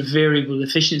 are of sort of variable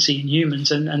efficiency in humans,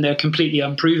 and they're completely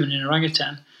unproven in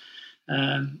orangutan.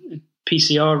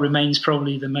 PCR remains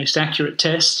probably the most accurate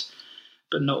test,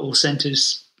 but not all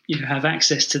centres, have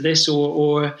access to this,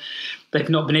 or they've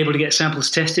not been able to get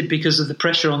samples tested because of the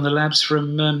pressure on the labs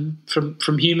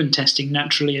from human testing.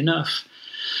 Naturally enough,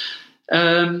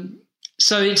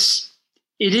 so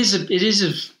it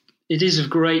is of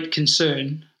great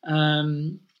concern.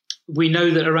 We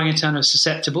know that orangutan are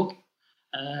susceptible.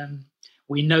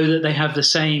 We know that they have the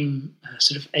same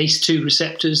sort of ACE2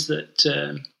 receptors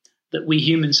that we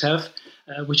humans have,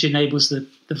 which enables the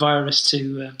virus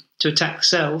to attack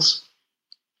cells.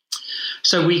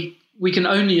 So we can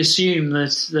only assume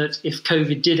that if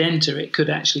COVID did enter, it could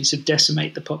actually sort of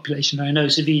decimate the population. I know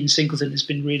Sir Ian Singleton has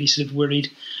been really sort of worried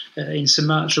in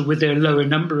Sumatra with their lower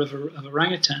number of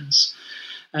orangutans.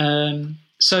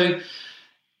 So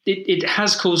it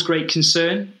has caused great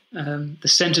concern. The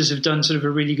centres have done sort of a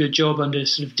really good job under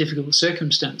sort of difficult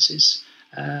circumstances,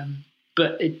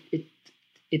 but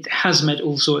it has met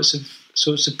all sorts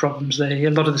of problems there. A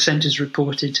lot of the centres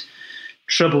reported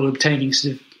trouble obtaining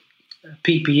sort of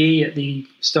PPE at the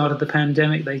start of the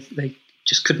pandemic. They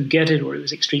just couldn't get it, or it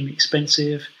was extremely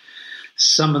expensive.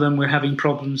 Some of them were having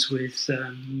problems with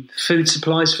food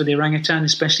supplies for the orangutan,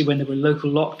 especially when there were local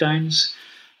lockdowns.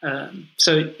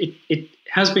 So it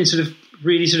has been sort of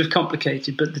really sort of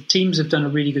complicated, but the teams have done a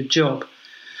really good job.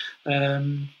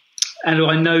 And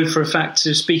I know for a fact,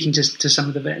 so speaking to some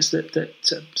of the vets, that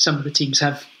some of the teams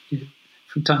have,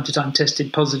 from time to time,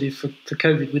 tested positive for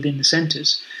COVID within the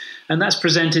centres. And that's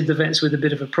presented the vets with a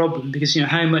bit of a problem because,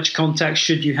 how much contact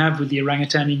should you have with the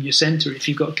orangutan in your centre if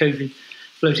you've got COVID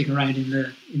floating around in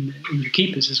your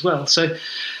keepers as well? So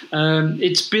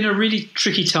it's been a really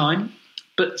tricky time,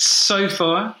 but so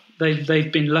far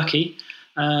they've been lucky,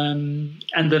 and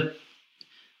the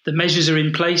measures are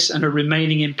in place and are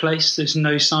remaining in place. There's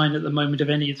no sign at the moment of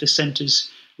any of the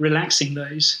centres relaxing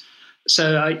those.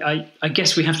 So I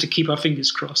guess we have to keep our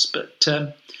fingers crossed, but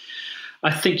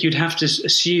I think you'd have to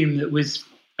assume that with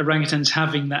orangutans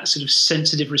having that sort of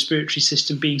sensitive respiratory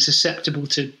system, being susceptible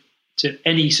to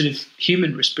any sort of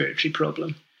human respiratory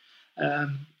problem,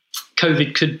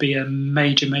 COVID could be a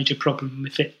major problem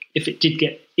if it did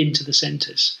get into the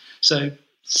centres.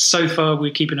 So far,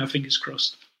 we're keeping our fingers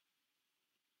crossed.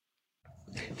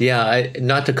 Yeah,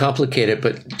 not to complicate it,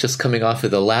 but just coming off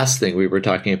of the last thing we were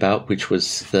talking about, which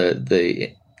was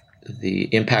the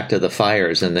impact of the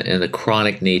fires and the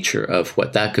chronic nature of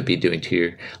what that could be doing to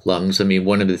your lungs. I mean,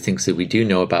 one of the things that we do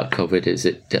know about COVID is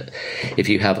that if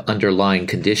you have underlying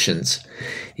conditions,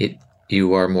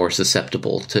 you are more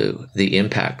susceptible to the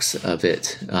impacts of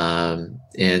it.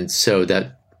 And so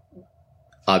that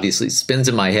obviously spins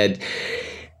in my head,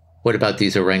 what about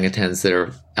these orangutans that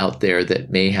are out there that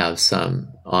may have some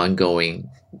ongoing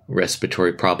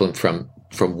respiratory problem from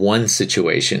one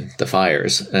situation, the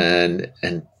fires, and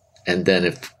then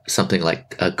if something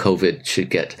like COVID should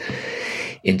get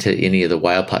into any of the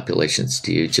wild populations,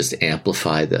 do you just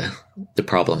amplify the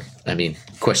problem? I mean,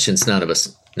 questions none of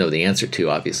us know the answer to,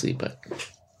 obviously, but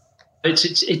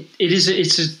it's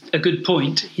a good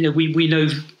point. We know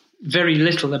very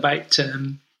little about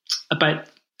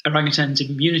orangutans'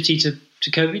 immunity to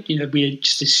COVID. We're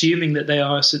just assuming that they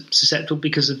are susceptible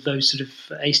because of those sort of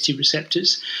ACE2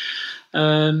 receptors.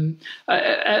 And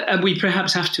we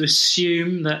perhaps have to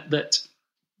assume that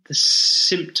the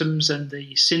symptoms and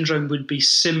the syndrome would be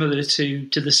similar to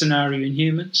the scenario in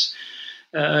humans.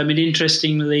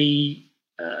 Interestingly,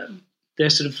 their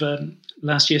sort of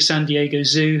last year San Diego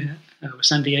Zoo or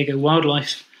San Diego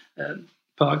Wildlife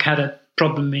Park had a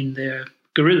problem in their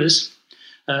gorillas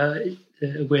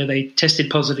where they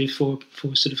tested positive for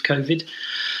sort of COVID.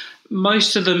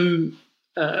 Most of them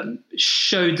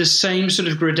showed the same sort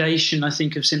of gradation, I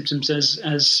think, of symptoms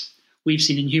as we've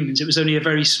seen in humans. It was only a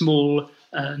very small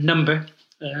number,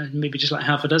 maybe just like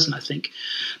half a dozen, I think.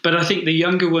 But I think the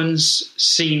younger ones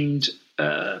seemed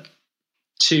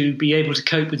to be able to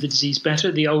cope with the disease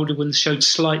better. The older ones showed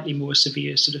slightly more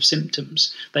severe sort of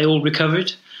symptoms. They all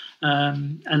recovered,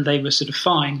 and they were sort of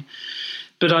fine.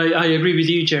 But I agree with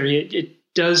you, Jerry. It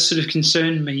does sort of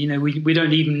concern me. We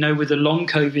don't even know whether long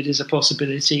COVID is a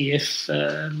possibility if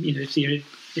the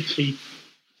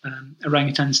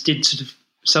orangutans did sort of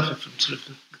suffer from sort of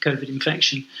the COVID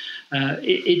infection.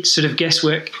 It's sort of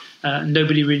guesswork.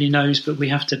 Nobody really knows, but we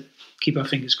have to keep our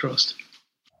fingers crossed.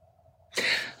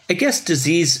 I guess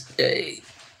disease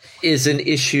is an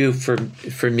issue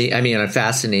for me. I mean, I'm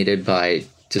fascinated by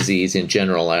disease in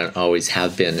general. I always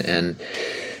have been,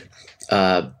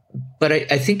 but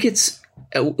I think it's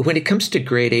when it comes to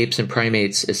great apes and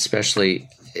primates, especially,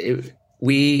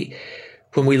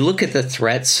 when we look at the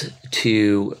threats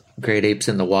to great apes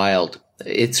in the wild,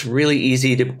 it's really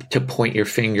easy to point your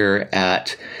finger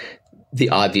at the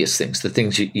obvious things, the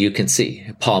things you can see.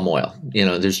 Palm oil,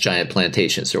 there's giant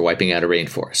plantations. They're wiping out a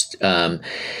rainforest.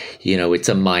 It's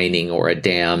a mining or a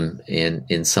dam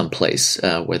in some place,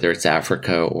 whether it's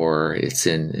Africa or it's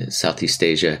in Southeast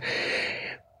Asia.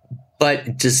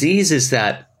 But disease is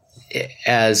that,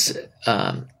 as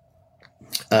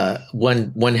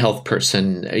one health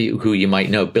person who you might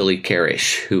know, Billy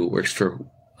Karish, who works for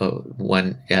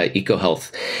One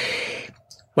EcoHealth.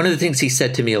 One of the things he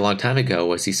said to me a long time ago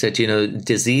was, he said,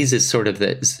 disease is sort of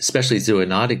especially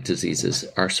zoonotic diseases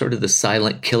are sort of the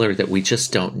silent killer that we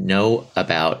just don't know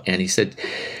about. And he said,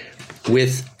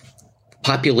 with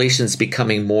populations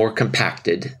becoming more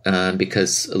compacted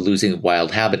because losing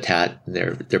wild habitat,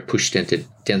 they're pushed into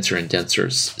denser and denser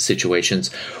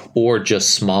situations, or just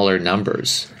smaller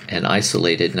numbers and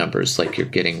isolated numbers like you're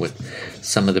getting with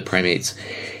some of the primates.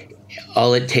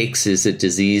 All it takes is a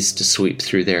disease to sweep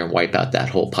through there and wipe out that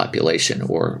whole population,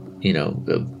 or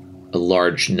a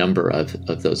large number of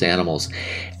those animals.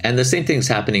 And the same thing's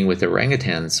happening with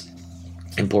orangutans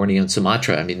in Borneo and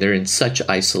Sumatra. I mean, they're in such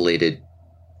isolated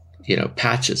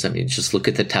patches. I mean, just look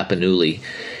at the Tapanuli.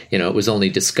 It was only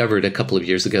discovered a couple of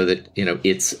years ago that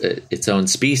it's its own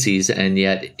species, and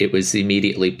yet it was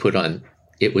immediately put on.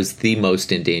 It was the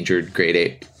most endangered great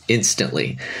ape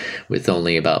instantly, with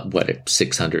only about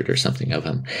 600 or something of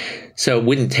them. So it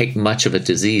wouldn't take much of a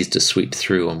disease to sweep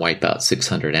through and wipe out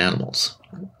 600 animals,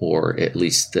 or at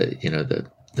least the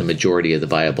majority of the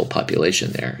viable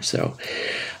population there. So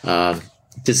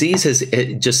disease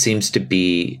it just seems to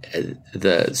be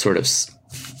the sort of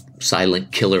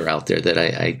silent killer out there that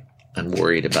I'm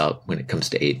worried about when it comes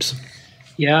to apes.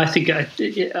 Yeah, I think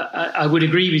I would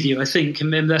agree with you. I think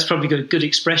that's probably a good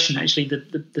expression, actually,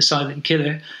 the silent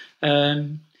killer.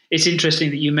 It's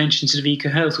interesting that you mentioned sort of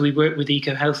EcoHealth. We worked with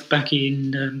EcoHealth back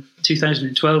in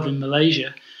 2012 in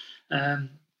Malaysia. And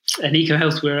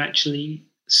EcoHealth were actually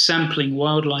sampling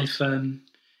wildlife in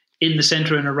the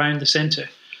centre and around the centre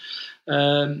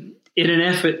in an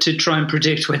effort to try and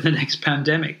predict when the next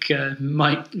pandemic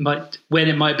when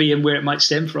it might be and where it might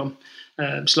stem from.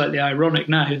 Slightly ironic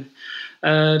now.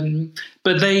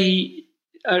 But I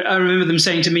remember them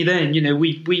saying to me then,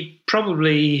 we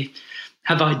probably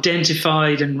have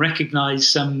identified and recognized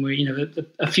somewhere,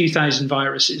 a few thousand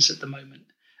viruses at the moment.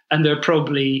 And there are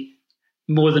probably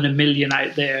more than 1 million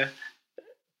out there,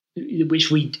 which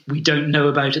we don't know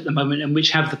about at the moment, and which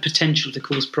have the potential to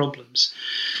cause problems.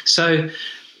 So,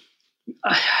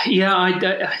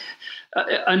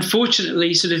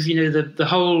 unfortunately, sort of, the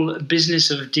whole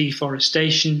business of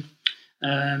deforestation,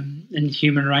 and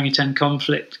human orangutan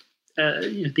conflict,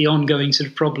 the ongoing sort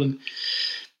of problem,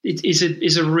 it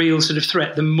is a real sort of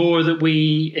threat. The more that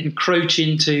we encroach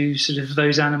into sort of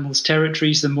those animals'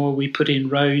 territories, the more we put in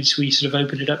roads, we sort of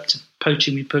open it up to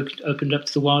poaching, we open it up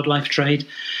to the wildlife trade,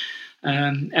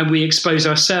 and we expose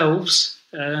ourselves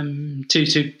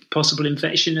to possible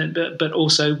infection, but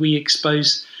also we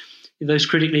expose those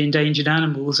critically endangered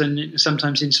animals, and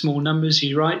sometimes in small numbers,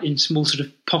 you're right, in small sort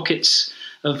of pockets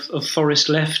of forest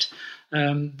left,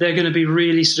 they're going to be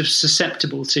really sort of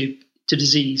susceptible to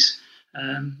disease.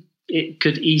 It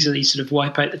could easily sort of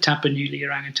wipe out the Tapanuli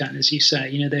orangutan, as you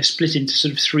say. They're split into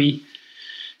sort of three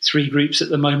groups at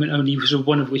the moment, only sort of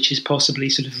one of which is possibly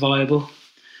sort of viable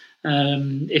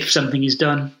if something is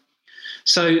done.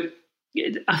 So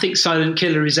I think silent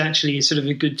killer is actually sort of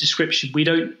a good description. We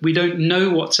don't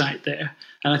know what's out there,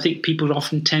 and I think people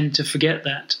often tend to forget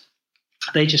that.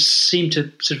 They just seem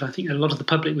to sort of, I think a lot of the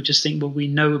public would just think, well, we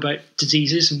know about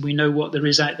diseases and we know what there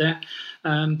is out there.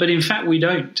 But in fact, we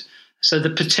don't. So the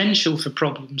potential for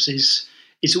problems is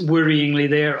worryingly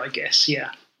there, I guess.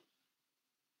 Yeah.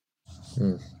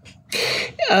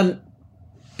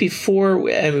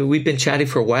 We've been chatting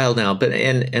for a while now, but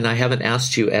and I haven't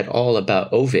asked you at all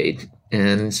about Ovade.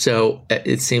 And so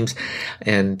it seems,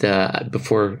 and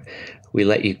before we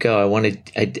let you go,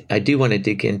 I do want to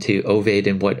dig into Ovade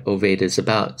and what Ovade is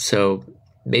about. So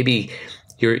maybe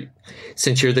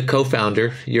since you're the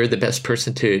co-founder, you're the best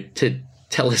person to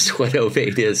tell us what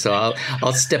Ovade is. So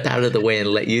I'll step out of the way and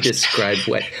let you describe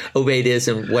what Ovade is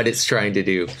and what it's trying to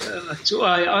do.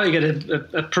 I get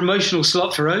a promotional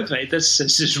slot for Ovade. This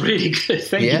is really good.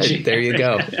 Thank you, Jim. There you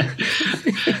go.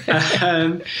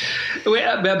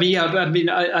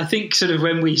 I think sort of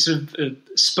when we sort of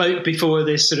spoke before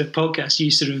this sort of podcast,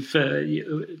 you sort of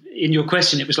in your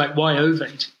question, it was like, why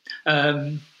Ovade?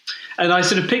 And I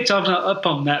sort of picked up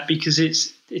on that because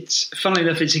it's funnily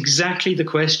enough, it's exactly the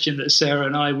question that Sarah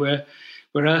and I were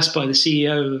asked by the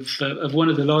CEO of one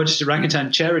of the largest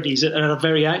orangutan charities at our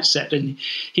very outset. And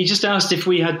he just asked if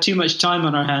we had too much time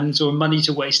on our hands or money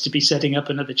to waste to be setting up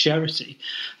another charity.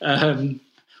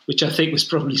 which I think was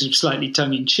probably sort of slightly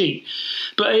tongue-in-cheek.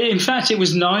 But in fact, it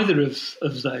was neither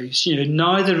of those.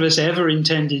 Neither of us ever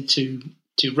intended to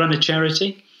run a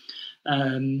charity.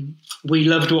 We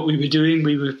loved what we were doing.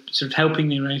 We were sort of helping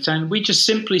the orangutan. We just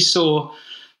simply saw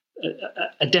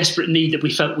a desperate need that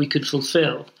we felt we could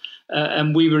fulfill.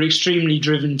 And we were extremely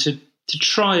driven to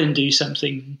try and do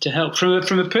something to help.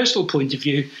 From a personal point of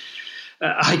view,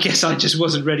 I guess I just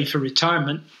wasn't ready for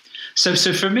retirement. So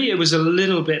for me, it was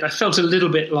I felt a little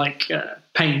bit like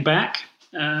paying back.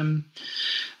 And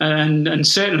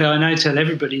certainly I now tell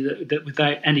everybody that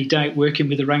without any doubt, working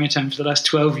with orangutan for the last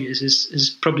 12 years has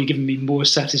probably given me more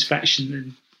satisfaction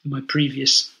than my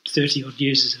previous 30 odd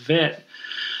years as a vet.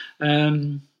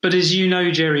 But as you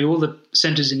know, Jerry, all the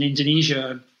centres in Indonesia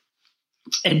are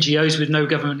NGOs with no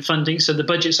government funding, so the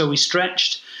budget's always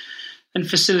stretched, and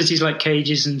facilities like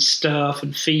cages and staff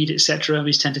and feed, etc.,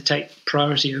 always tend to take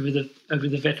priority over the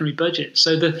veterinary budget.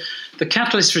 So the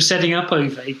catalyst for setting up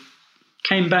Ove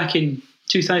came back in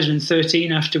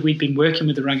 2013 after we'd been working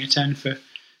with orangutan for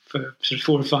sort of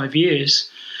 4 or 5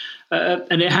 years.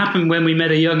 And it happened when we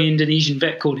met a young Indonesian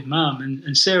vet called Imam.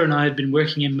 And Sarah and I had been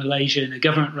working in Malaysia in a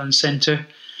government-run centre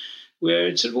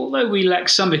where, although we lacked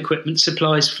some equipment,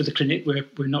 supplies for the clinic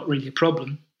were not really a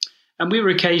problem. And we were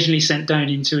occasionally sent down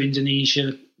into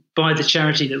Indonesia by the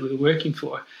charity that we were working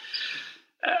for.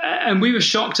 And we were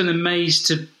shocked and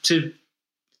amazed to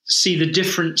see the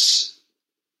difference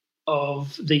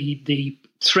of the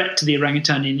threat to the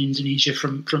orangutan in Indonesia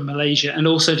from Malaysia, and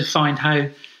also to find how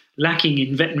lacking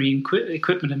in veterinary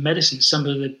equipment and medicine some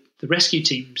of the rescue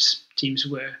teams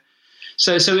were.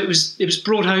 So it was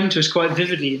brought home to us quite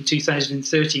vividly in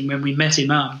 2013 when we met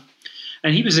Imam.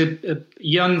 And he was a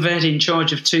young vet in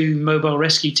charge of 2 mobile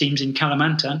rescue teams in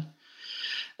Kalimantan.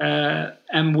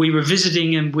 And we were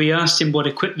visiting, and we asked him what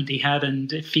equipment he had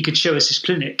and if he could show us his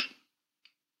clinic.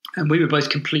 And we were both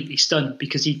completely stunned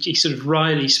because he sort of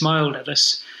wryly smiled at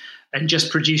us and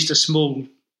just produced a small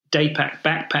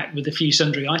backpack with a few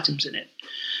sundry items in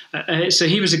it. So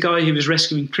he was a guy who was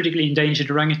rescuing critically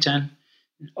endangered orangutan,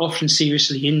 often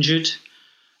seriously injured,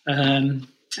 and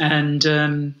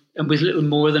with little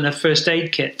more than a first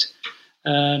aid kit.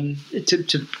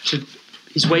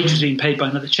 His wage was being paid by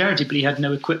another charity, but he had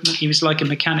no equipment. He was like a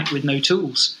mechanic with no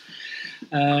tools.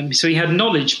 So he had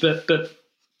knowledge, but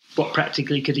what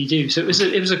practically could he do? So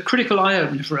it was a critical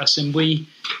eye-opener for us, and we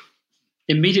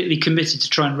immediately committed to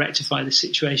try and rectify the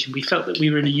situation. We felt that we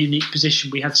were in a unique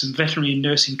position. We had some veterinary and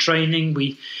nursing training.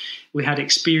 We had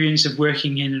experience of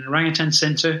working in an orangutan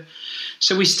centre.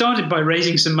 So we started by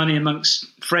raising some money amongst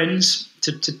friends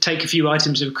to take a few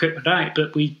items of equipment out,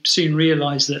 but we soon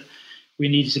realised that we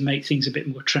needed to make things a bit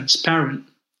more transparent.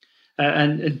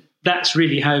 And that's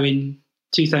really how in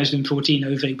 2014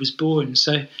 Ove was born.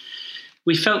 So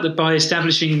we felt that by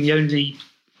establishing the only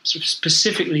sort of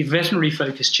specifically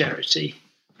veterinary-focused charity,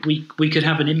 we could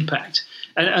have an impact.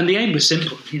 And the aim was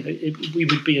simple. We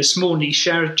would be a small niche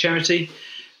charity.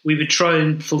 We would try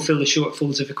and fulfill the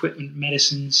shortfalls of equipment and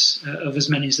medicines of as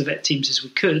many of the vet teams as we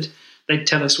could. They'd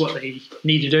tell us what they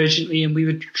needed urgently, and we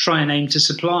would try and aim to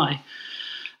supply.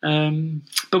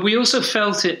 But we also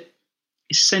felt it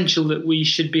essential that we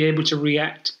should be able to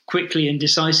react quickly and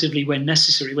decisively when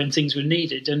necessary, when things were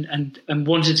needed, and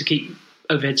wanted to keep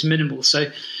overheads minimal.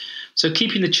 So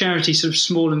keeping the charity sort of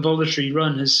small and voluntary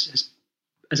run has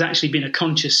actually been a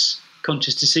conscious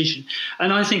decision,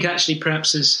 and I think actually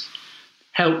perhaps has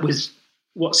helped with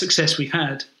what success we've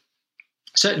had.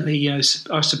 Certainly,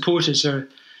 our supporters are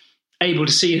able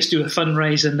to see us do a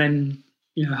fundraise, and then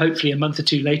hopefully a month or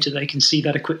 2 later they can see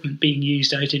that equipment being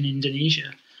used out in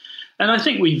Indonesia. And I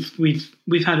think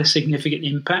we've had a significant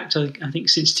impact. I think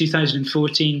since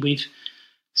 2014 we've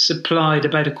supplied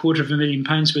about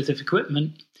 £250,000 worth of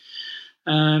equipment.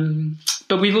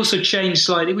 But we've also changed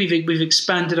slightly. We've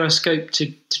expanded our scope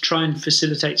to try and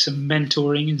facilitate some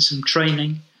mentoring and some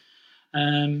training.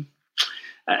 And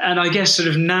I guess sort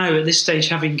of now at this stage,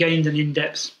 having gained an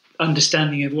in-depth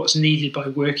understanding of what's needed by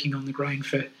working on the ground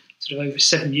for sort of over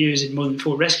 7 years in more than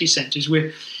 4 rescue centres,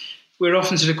 we're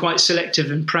often sort of quite selective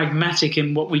and pragmatic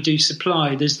in what we do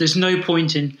supply. There's no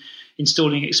point in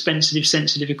installing expensive,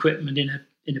 sensitive equipment in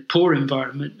a poor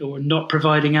environment or not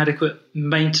providing adequate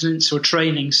maintenance or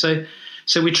training. So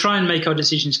we try and make our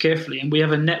decisions carefully, and we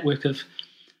have a network of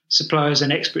suppliers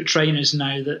and expert trainers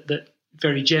now that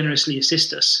very generously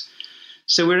assist us.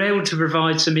 So we're able to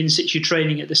provide some in-situ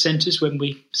training at the centres when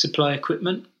we supply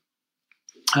equipment,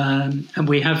 and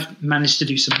we have managed to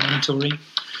do some mentoring.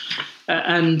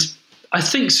 And I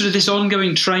think sort of this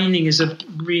ongoing training is a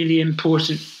really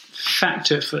important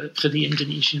factor for the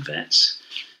Indonesian vets.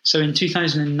 So in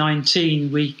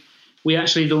 2019, we we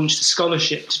actually launched a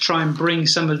scholarship to try and bring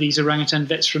some of these orangutan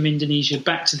vets from Indonesia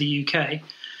back to the UK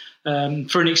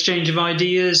for an exchange of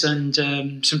ideas and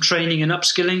some training and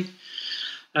upskilling.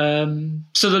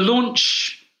 So the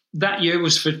launch that year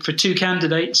was for two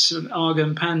candidates, Arga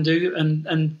and Pandu,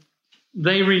 and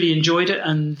they really enjoyed it,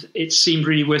 and it seemed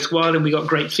really worthwhile, and we got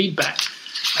great feedback.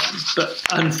 But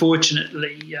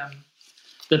unfortunately,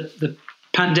 the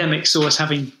pandemic saw us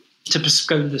having to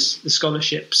postpone the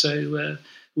scholarship. So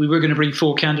we were going to bring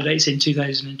 4 candidates in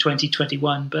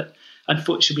 2020-21, but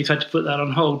unfortunately we've had to put that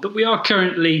on hold. But we are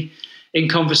currently in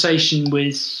conversation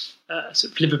with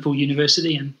sort of Liverpool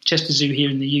University and Chester Zoo here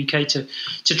in the UK to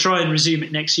try and resume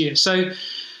it next year. So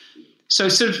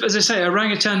sort of, as I say,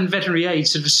 orangutan veterinary aid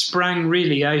sort of sprang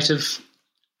really out of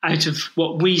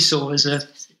what we saw as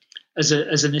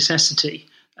a necessity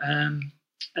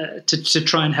to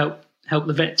try and help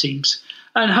the vet teams,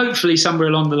 and hopefully somewhere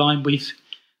along the line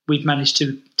we've managed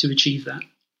to achieve that.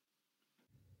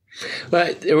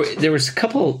 Well, there was a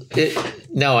couple.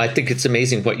 No, I think it's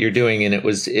amazing what you're doing, and it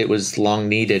was long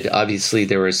needed. Obviously,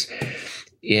 there was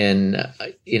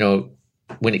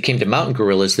when it came to mountain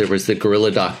gorillas, there was the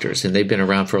gorilla doctors, and they've been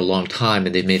around for a long time,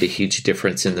 and they've made a huge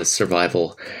difference in the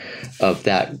survival of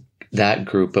that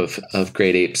group of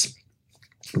great apes.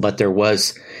 But there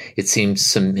was, it seems,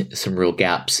 some real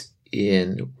gaps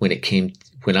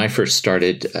when I first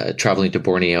started traveling to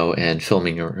Borneo and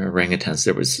filming orangutans.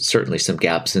 There was certainly some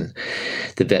gaps in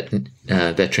the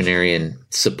veterinarian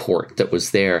support that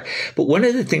was there. But one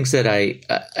of the things that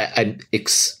I'm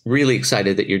really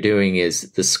excited that you're doing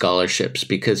is the scholarships,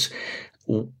 because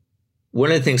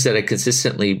one of the things that I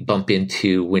consistently bump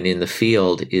into when in the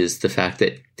field is the fact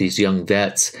that these young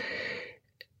vets,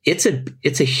 it's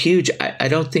a huge, I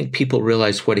don't think people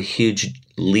realize what a huge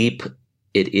leap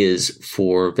it is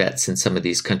for vets in some of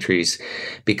these countries,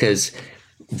 because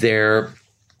they're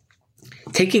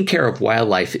taking care of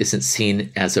wildlife isn't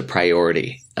seen as a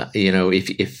priority.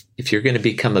 If you're going to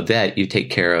become a vet, you take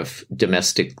care of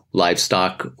domestic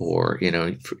livestock or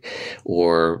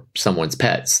someone's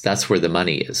pets. That's where the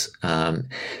money is.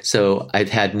 So I've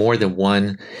had more than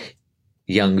one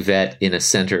young vet in a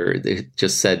center that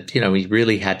just said, we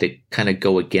really had to kind of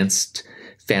go against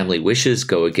family wishes,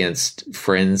 go against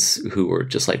friends who were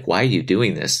just like, why are you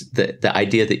doing this? The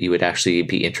idea that you would actually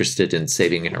be interested in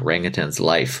saving an orangutan's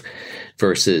life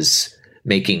versus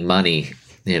making money,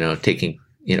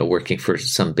 working for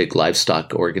some big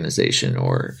livestock organization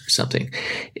or something.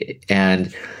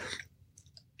 And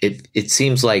it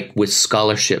seems like with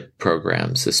scholarship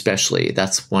programs, especially,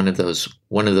 that's one of those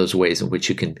ways in which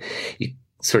you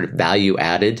sort of value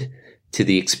added to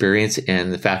the experience,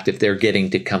 and the fact if they're getting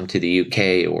to come to the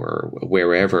UK or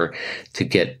wherever to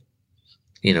get,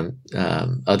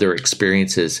 other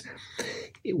experiences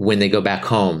when they go back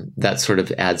home, that sort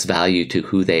of adds value to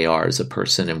who they are as a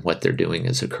person and what they're doing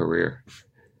as a career.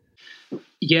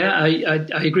 Yeah, I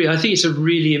agree. I think it's a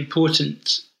really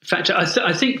important factor.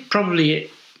 I think probably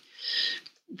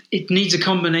it needs a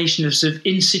combination of sort of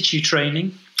in situ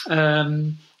training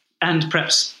and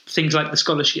perhaps things like the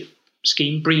scholarship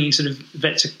scheme, bringing sort of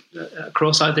vets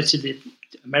across either to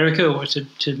America or to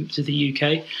the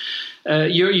UK.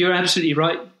 You're absolutely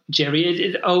right, Jerry.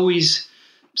 It always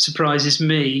surprises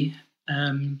me.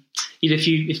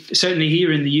 If certainly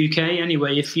here in the UK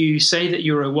anyway, if you say that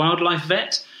you're a wildlife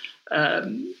vet,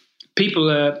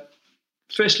 people are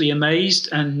firstly amazed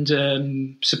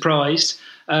and surprised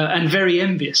and very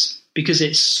envious, because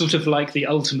it's sort of like the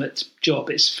ultimate job.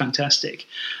 It's fantastic.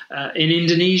 In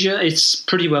Indonesia, it's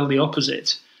pretty well the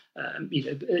opposite.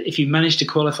 If you manage to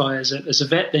qualify as a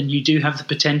vet, then you do have the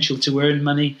potential to earn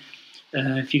money.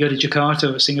 If you go to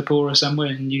Jakarta or Singapore or somewhere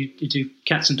and you do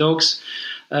cats and dogs.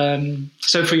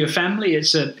 So for your family,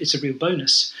 it's a real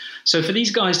bonus. So for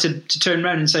these guys to turn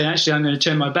around and say, actually, I'm going to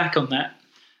turn my back on that.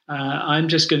 I'm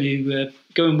just going to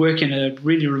go and work in a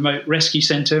really remote rescue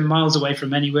centre miles away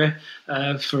from anywhere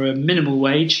for a minimal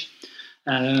wage.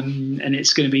 And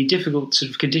it's going to be difficult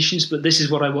sort of conditions, but this is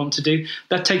what I want to do.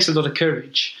 That takes a lot of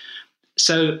courage.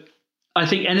 So I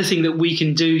think anything that we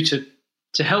can do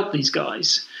to help these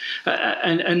guys.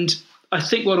 And I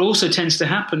think what also tends to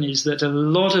happen is that a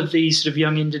lot of these sort of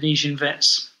young Indonesian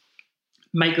vets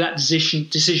make that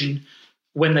decision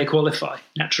when they qualify,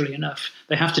 naturally enough.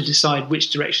 They have to decide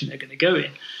which direction they're going to go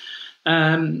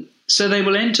in. So they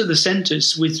will enter the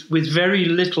centres with very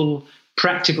little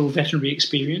practical veterinary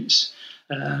experience.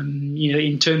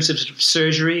 In terms of sort of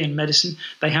surgery and medicine,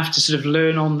 they have to sort of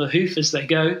learn on the hoof as they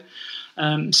go.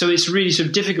 So it's really sort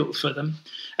of difficult for them.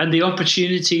 And the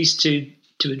opportunities to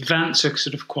advance are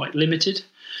sort of quite limited.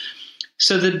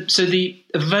 the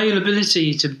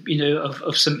availability to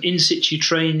of some in situ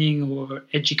training or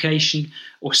education,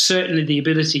 or certainly the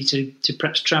ability to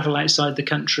perhaps travel outside the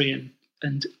country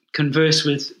and converse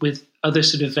with other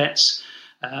sort of vets,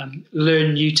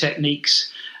 learn new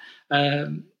techniques,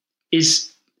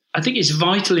 I think it's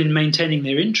vital in maintaining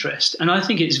their interest, and I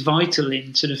think it's vital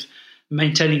in sort of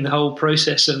maintaining the whole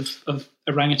process of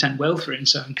orangutan welfare and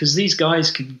so on, because these guys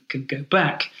can go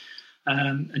back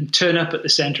and turn up at the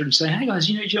centre and say, "Hey guys,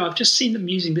 I've just seen them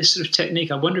using this sort of technique.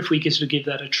 I wonder if we could sort of give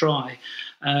that a try."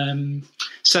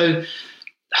 So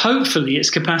hopefully it's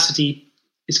capacity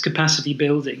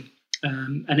building,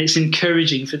 and it's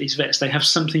encouraging for these vets. They have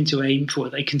something to aim for.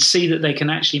 They can see that they can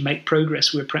actually make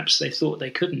progress where perhaps they thought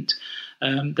they couldn't.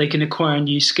 They can acquire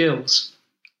new skills,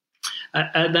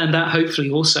 and then that hopefully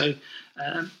also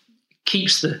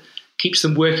keeps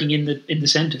them working in the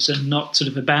centres and not sort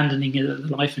of abandoning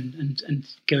life and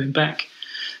going back.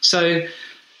 So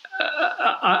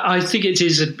I think it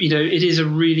is a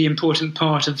really important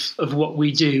part of what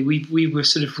we do. We were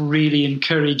sort of really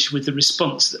encouraged with the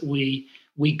response that we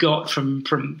got from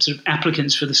sort of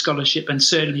applicants for the scholarship, and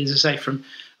certainly, as I say, from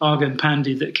Arga and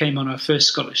Pandu that came on our first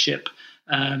scholarship.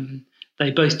 They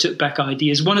both took back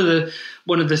ideas. One of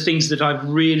the things that I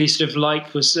really sort of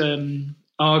liked was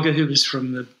Arga, who was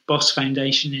from the Boss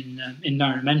Foundation in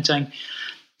Naramentang,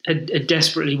 had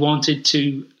desperately wanted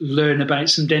to learn about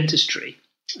some dentistry,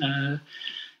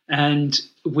 and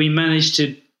we managed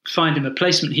to find him a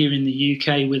placement here in the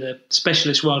UK with a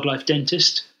specialist wildlife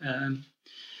dentist,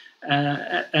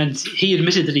 and he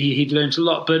admitted that he'd learned a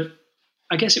lot, but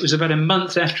I guess it was about a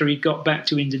month after he got back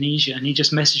to Indonesia, and he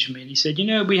just messaged me and he said,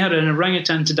 we had an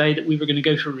orangutan today that we were going to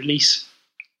go for release.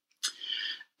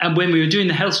 And when we were doing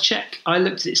the health check, I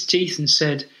looked at its teeth and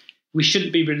said, "We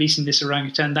shouldn't be releasing this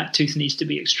orangutan. That tooth needs to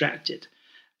be extracted."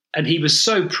 And he was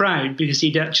so proud because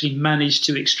he'd actually managed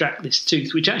to extract this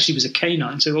tooth, which actually was a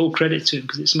canine. So all credit to him,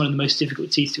 because it's one of the most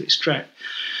difficult teeth to extract.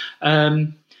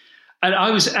 And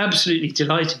I was absolutely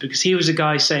delighted because he was a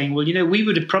guy saying, "Well, we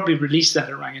would have probably released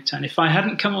that orangutan if I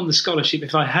hadn't come on the scholarship,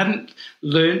 if I hadn't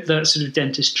learned that sort of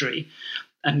dentistry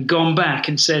and gone back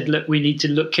and said, look, we need to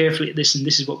look carefully at this and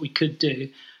this is what we could do.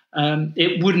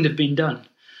 It wouldn't have been done."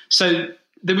 So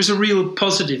there was a real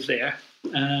positive there.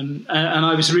 And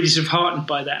I was really sort of heartened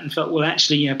by that and felt, well,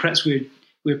 actually, perhaps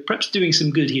we're perhaps doing some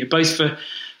good here, both for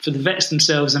the vets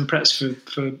themselves and perhaps for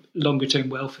longer term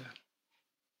welfare.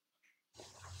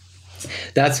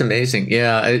 That's amazing.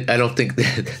 Yeah, I don't think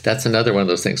that's another one of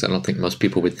those things I don't think most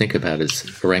people would think about is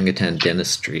orangutan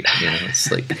dentistry.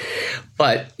 It's like,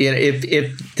 but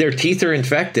if their teeth are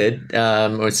infected,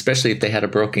 or especially if they had a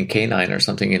broken canine or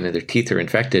something, and their teeth are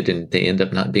infected and they end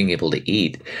up not being able to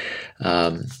eat,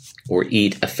 or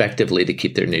eat effectively to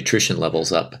keep their nutrition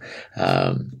levels up,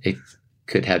 it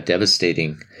could have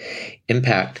devastating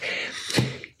impact.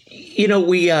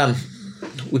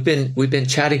 We've been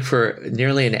chatting for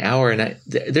nearly an hour, and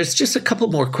there's just a couple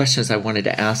more questions I wanted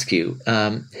to ask you.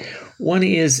 One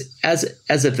is, as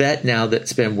a vet now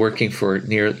that's been working for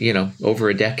over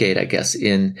a decade, I guess,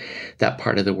 in that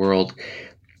part of the world,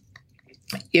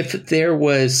 if there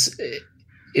was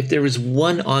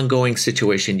one ongoing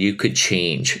situation you could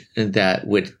change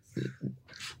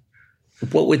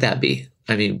what would that be?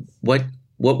 I mean, what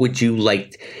would you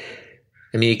like?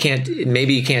 I mean,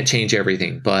 you can't change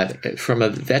everything, but from a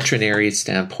veterinary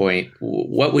standpoint,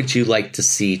 what would you like to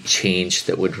see change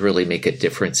that would really make a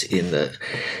difference in the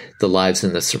lives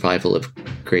and the survival of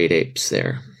great apes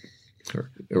there?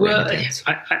 Well,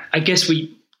 I guess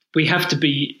we have to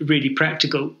be really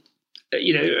practical.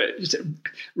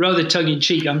 Rather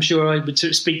tongue-in-cheek, I'm sure I would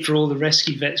sort of speak for all the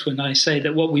rescue vets when I say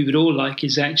that what we would all like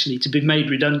is actually to be made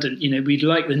redundant. We'd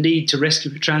like the need to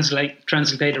rescue,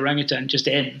 translocate orangutan just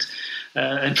end.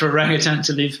 And for orangutan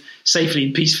to live safely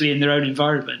and peacefully in their own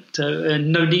environment,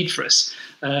 and no need for us,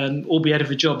 all be out of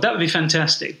a job. That would be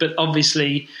fantastic. But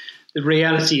obviously, the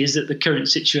reality is that the current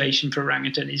situation for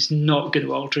orangutan is not going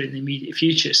to alter in the immediate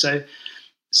future. So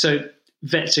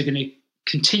vets are going to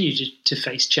continue to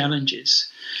face challenges.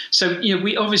 So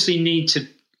we obviously need to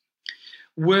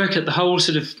work at the whole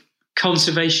sort of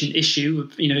conservation issue.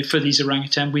 For these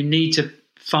orangutan, we need to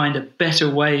find a better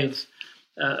way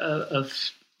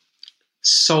of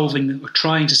solving or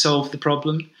trying to solve the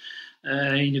problem.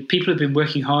 People have been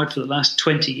working hard for the last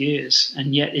 20 years,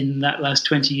 and yet in that last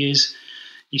 20 years,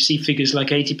 you see figures like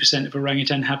 80% of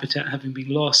orangutan habitat having been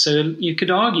lost. So you could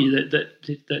argue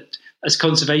that as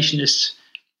conservationists,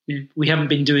 we haven't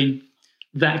been doing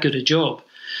that good a job.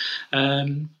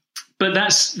 But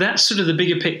that's sort of the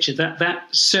bigger picture. That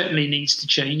certainly needs to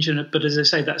change. But as I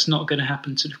say, that's not going to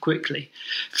happen sort of quickly.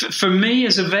 For me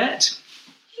as a vet,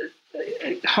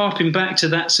 harping back to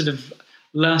that sort of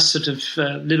last sort of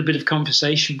little bit of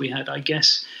conversation we had, I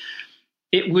guess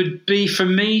it would be for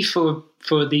me for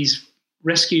these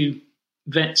rescue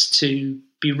vets to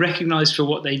be recognised for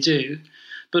what they do,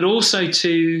 but also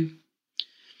to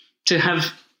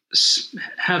have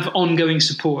ongoing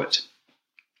support.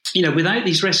 Without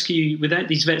these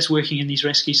vets working in these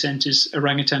rescue centres,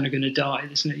 orangutan are going to die.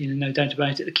 There's no doubt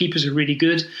about it. The keepers are really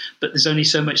good, but there's only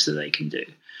so much that they can do.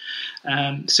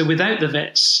 So without the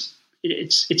vets,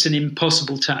 it's an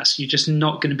impossible task. You're just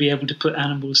not going to be able to put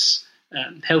animals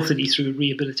healthily through a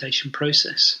rehabilitation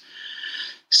process.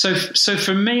 So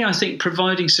for me, I think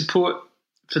providing support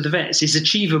for the vets is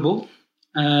achievable,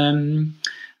 and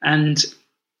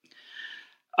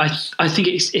I think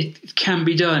it can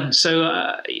be done.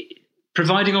 So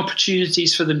providing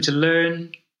opportunities for them to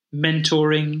learn,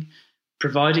 mentoring,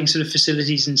 providing sort of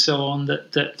facilities and so on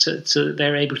that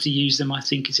they're able to use them, I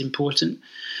think is important.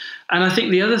 And I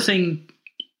think the other thing,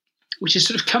 which has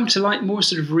sort of come to light more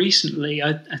sort of recently,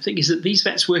 I think, is that these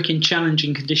vets work in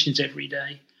challenging conditions every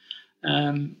day.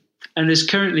 And there's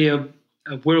currently a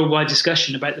worldwide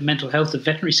discussion about the mental health of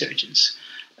veterinary surgeons.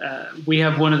 We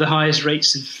have one of the highest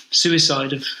rates of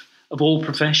suicide of all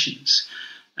professions.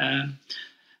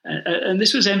 And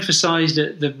this was emphasised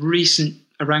at the recent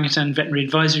Orangutan Veterinary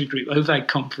Advisory Group, OVAG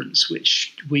conference,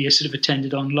 which we sort of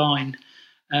attended online,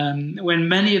 when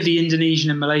many of the Indonesian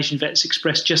and Malaysian vets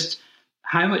expressed just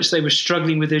how much they were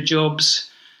struggling with their jobs,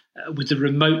 with the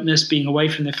remoteness, being away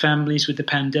from their families, with the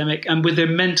pandemic, and with their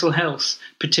mental health,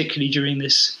 particularly during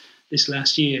this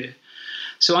last year.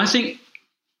 So I think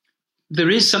there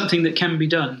is something that can be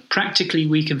done. Practically,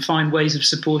 we can find ways of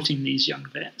supporting these young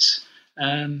vets.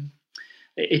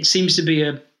 It seems to be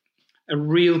a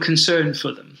real concern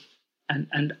for them.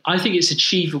 And I think it's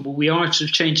achievable. We are sort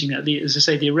of changing that. As I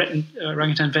say, the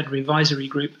Orangutan Veterinary Advisory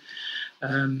Group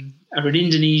are an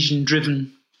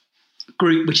Indonesian-driven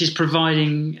group which is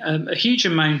providing a huge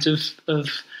amount of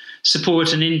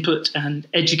support and input and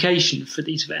education for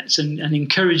these vets, and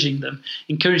encouraging them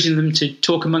to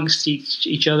talk amongst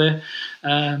each other,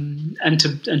 and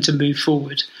to move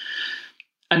forward.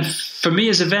 And for me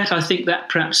as a vet, I think that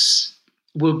perhaps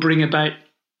will bring about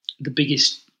the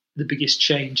biggest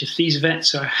change. If these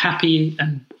vets are happy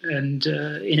and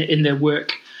in their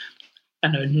work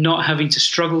and are not having to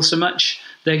struggle so much,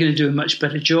 they're going to do a much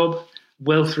better job.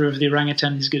 Welfare of the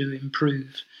orangutan is going to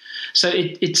improve. So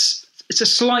it's a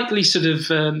slightly sort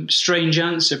of strange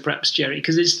answer, perhaps, Jerry,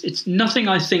 because it's nothing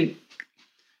I think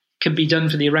can be done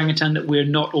for the orangutan that we're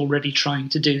not already trying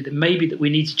to do. That maybe that we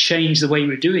need to change the way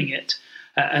we're doing it,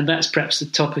 and that's perhaps the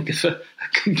topic of a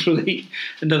complete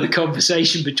another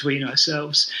conversation between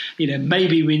ourselves.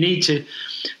 Maybe we need to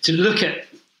look at,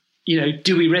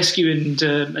 do we rescue and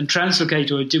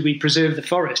translocate, or do we preserve the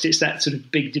forest? It's that sort of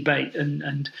big debate,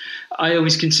 and I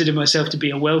always consider myself to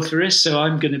be a welfarist, so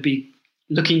I'm going to be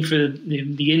looking for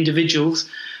the individuals,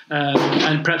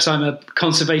 and perhaps I'm a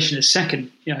conservationist second.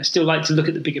 I still like to look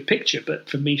at the bigger picture, but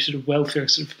for me, sort of welfare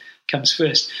sort of comes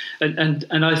first. And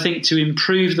I think to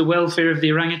improve the welfare of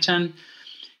the orangutan,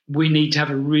 we need to have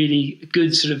a really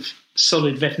good sort of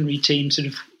solid veterinary team sort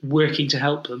of working to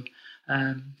help them.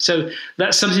 So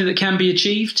that's something that can be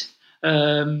achieved,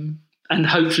 and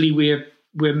hopefully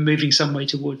we're moving some way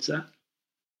towards that.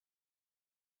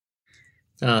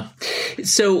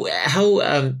 So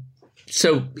how?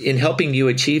 So in helping you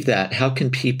achieve that, how can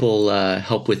people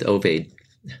help with Ovade?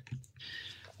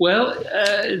 Well,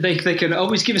 they can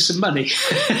always give us some money.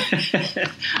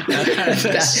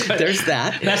 There's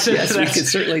that. Yes, we can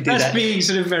certainly do that. That's being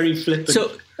sort of very flippant.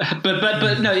 So,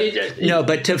 but no.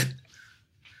 But to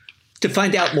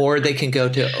find out more, they can go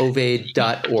to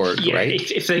ovade.org, yeah,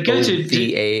 right? If they go to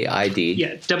OVAID.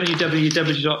 Yeah,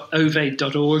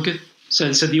 www.ovade.org.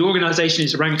 So the organisation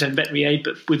is Orangutan Veterinary Aid,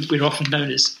 but we're often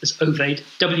known as Ovade,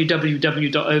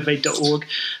 www.ovade.org.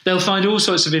 They'll find all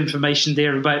sorts of information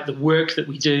there about the work that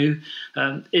we do,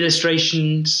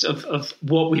 illustrations of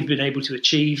what we've been able to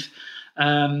achieve,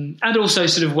 and also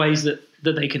sort of ways that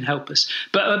they can help us.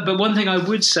 But one thing I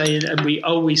would say, and we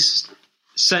always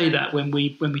say that when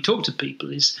we talk to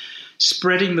people, is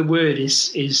spreading the word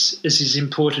is as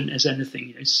important as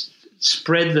anything.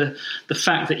 Spread the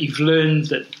fact that you've learned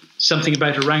that something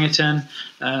about orangutan,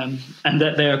 and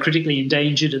that they are critically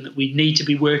endangered, and that we need to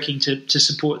be working to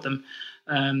support them.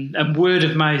 And word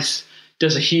of mouth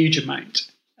does a huge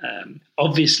amount.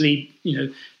 Obviously,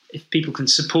 if people can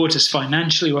support us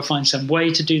financially or find some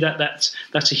way to do that,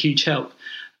 that's a huge help.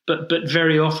 But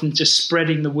very often, just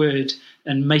spreading the word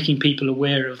and making people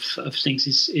aware of things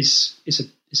is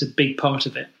a big part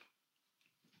of it.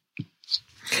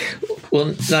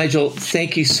 Well, Nigel,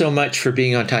 thank you so much for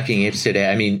being on Talking Apes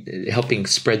today. I mean, helping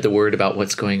spread the word about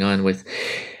what's going on with.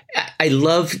 I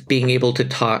love being able to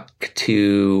talk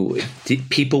to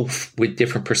people with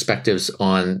different perspectives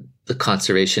on the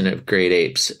conservation of great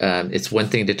apes. It's one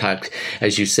thing to talk,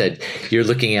 as you said, you're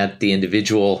looking at the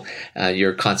individual,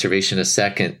 you're a conservationist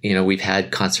second. You know, we've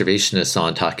had conservationists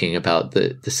on talking about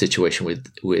the situation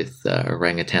with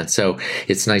orangutan. So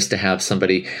it's nice to have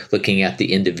somebody looking at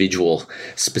the individual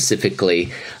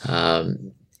specifically,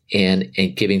 and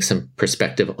giving some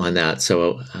perspective on that.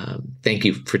 So thank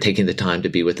you for taking the time to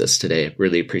be with us today. I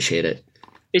really appreciate it.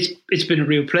 It's been a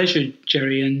real pleasure,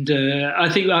 Jerry, and I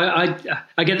think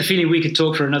I get the feeling we could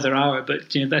talk for another hour, but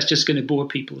that's just going to bore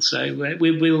people. So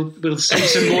we'll save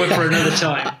some more for another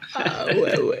time.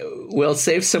 We'll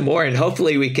save some more, and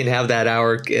hopefully we can have that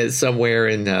hour somewhere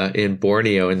in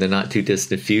Borneo in the not too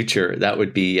distant future. That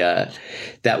would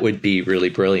be really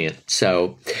brilliant.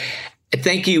 So.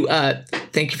 Thank you.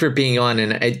 Thank you for being on.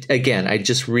 And I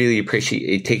just really appreciate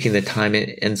you taking the time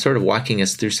and sort of walking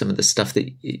us through some of the stuff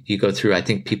that you go through. I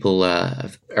think people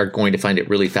are going to find it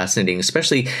really fascinating,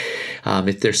 especially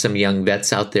if there's some young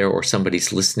vets out there or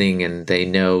somebody's listening and they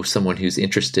know someone who's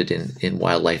interested in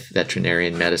wildlife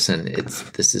veterinarian medicine.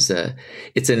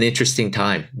 It's an interesting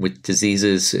time with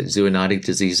diseases, zoonotic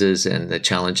diseases, and the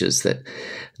challenges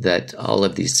that all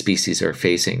of these species are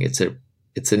facing.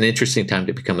 It's an interesting time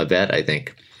to become a vet, I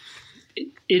think.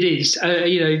 It is.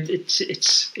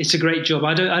 It's a great job.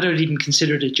 I don't even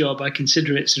consider it a job. I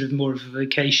consider it sort of more of a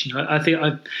vocation. I think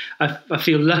I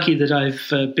feel lucky that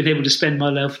I've been able to spend my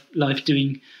life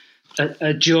doing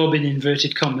a job in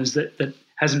inverted commas that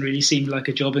hasn't really seemed like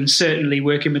a job, and certainly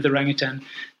working with orangutan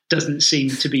doesn't seem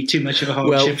to be too much of a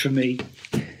hardship for me.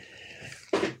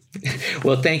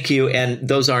 Well, thank you. And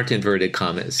those aren't inverted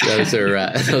commas. Those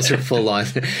are full on.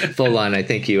 I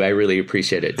thank you. I really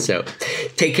appreciate it. So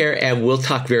take care, and we'll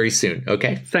talk very soon.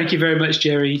 Okay. Thank you very much,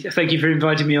 Jerry. Thank you for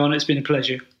inviting me on. It's been a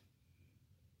pleasure.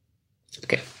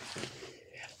 Okay.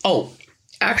 Oh,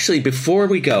 actually, before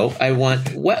we go,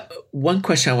 one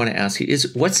question I want to ask you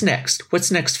is, what's next?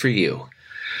 What's next for you?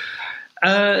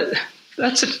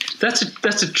 That's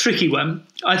a tricky one.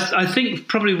 I think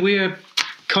probably we're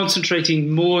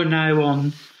concentrating more now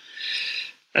on,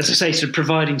 as I say, sort of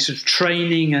providing sort of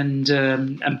training and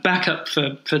backup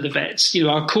for the vets.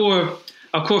 Our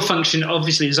core function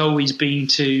obviously has always been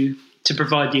to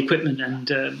provide the equipment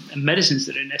and medicines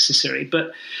that are necessary.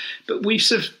 But we've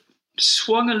sort of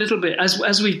swung a little bit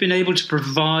as we've been able to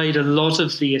provide a lot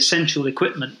of the essential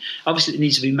equipment. Obviously, it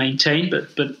needs to be maintained,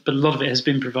 but a lot of it has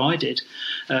been provided,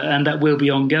 and that will be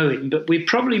ongoing. But we're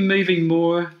probably moving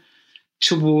more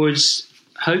towards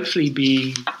hopefully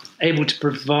being able to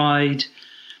provide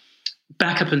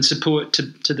backup and support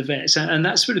to the vets, and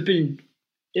that's sort of been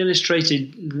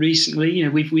illustrated recently.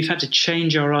 We've had to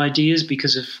change our ideas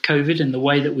because of COVID and the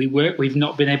way that we work. We've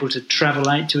not been able to travel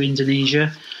out to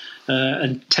Indonesia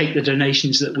and take the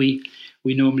donations that we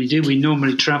normally do. We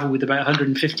normally travel with about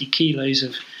 150 kilos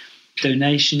of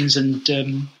donations, and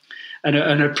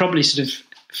are probably sort of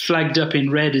flagged up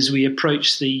in red as we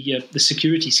approach the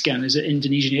security scanners at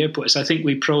Indonesian airports. I think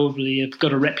we probably have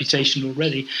got a reputation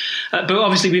already, but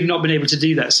obviously we've not been able to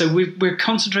do that. So we're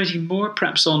concentrating more,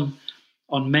 perhaps, on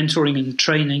mentoring and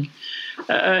training.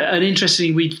 And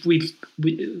interestingly, we've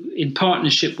in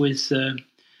partnership with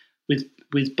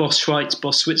Boss Schweiz,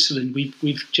 Boss Switzerland,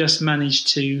 we've just managed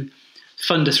to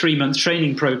fund a 3-month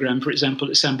training program, for example,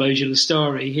 at Samboja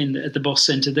Lestari at the Boss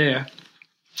Centre there,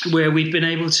 where we've been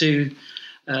able to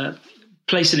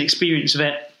place an experienced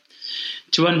vet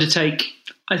to undertake,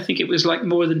 I think it was like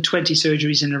more than 20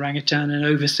 surgeries in orangutan and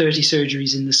over 30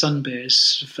 surgeries in the sun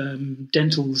bears,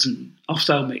 dentals and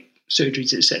ophthalmic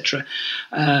surgeries, etc.,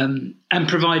 and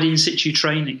provide in situ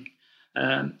training.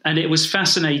 And it was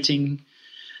fascinating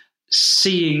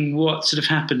seeing what sort of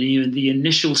happened. The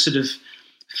initial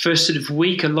first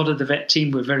week, a lot of the vet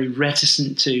team were very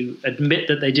reticent to admit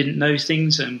that they didn't know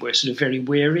things and were sort of very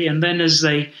wary. And then as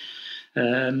they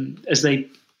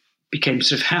became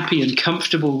sort of happy and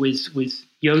comfortable with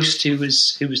Joost, who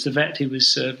was the vet who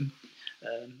was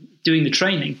doing the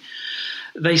training,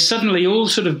 they suddenly all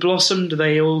sort of blossomed.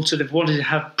 They all sort of wanted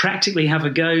to practically have a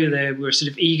go. They were sort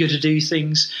of eager to do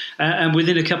things. And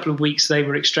within a couple of weeks, they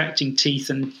were extracting teeth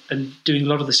and doing a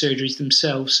lot of the surgeries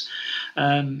themselves.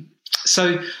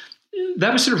 So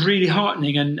that was sort of really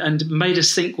heartening and made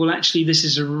us think, well, actually, this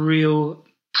is a real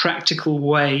practical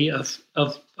way of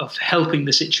helping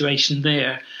the situation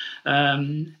there.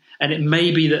 And it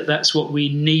may be that's what we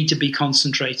need to be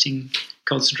concentrating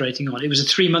on. It was a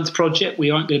 3-month project.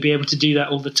 We aren't going to be able to do that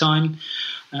all the time.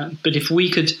 But if we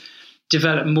could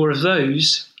develop more of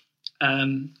those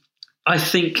I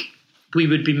think we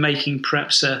would be making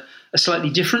perhaps a slightly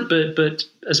different, but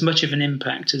as much of an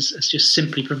impact as just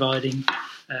simply providing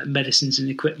medicines and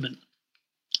equipment.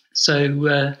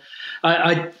 So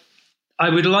I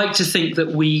would like to think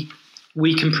that we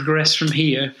can progress from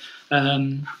here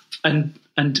and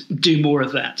do more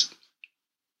of that.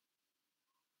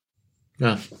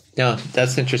 No,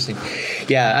 that's interesting.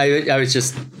 Yeah, I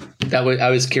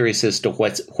was curious as to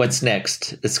what's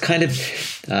next. It's kind of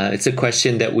it's a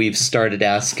question that we've started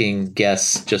asking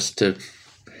guests just to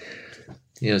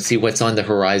see what's on the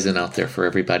horizon out there for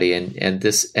everybody.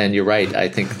 And you're right. I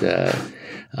think the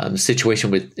situation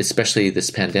with especially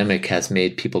this pandemic has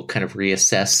made people kind of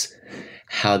reassess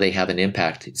how they have an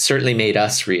impact. It certainly made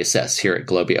us reassess here at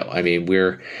Globio. I mean,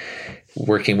 we're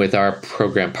working with our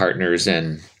program partners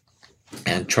and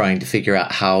trying to figure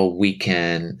out how we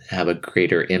can have a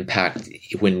greater impact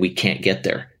when we can't get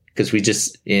there. Because we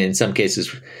just, in some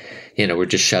cases, we're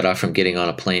just shut off from getting on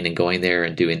a plane and going there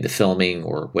and doing the filming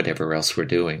or whatever else we're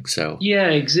doing. So yeah,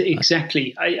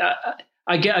 exactly.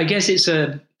 I guess it's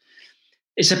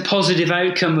a positive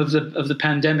outcome of the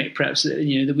pandemic, perhaps.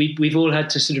 That we've all had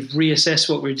to sort of reassess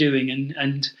what we're doing,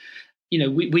 and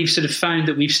we've sort of found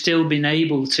that we've still been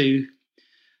able to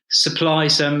supply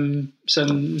some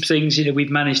things. We've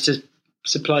managed to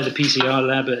supply the PCR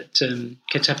lab at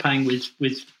Ketapang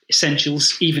with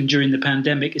essentials even during the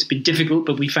pandemic. It's been difficult,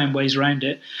 but we found ways around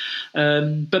it.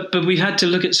 But we've had to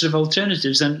look at sort of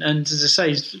alternatives, and as I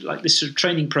say, like this sort of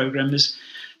training program has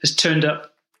turned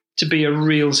up to be a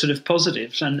real sort of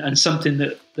positive and something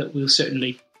that will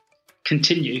certainly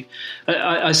continue.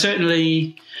 I'm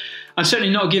certainly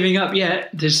not giving up yet.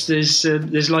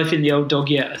 There's life in the old dog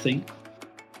yet, I think.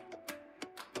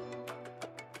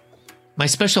 My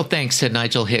special thanks to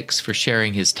Nigel Hicks for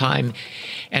sharing his time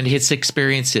and his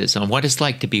experiences on what it's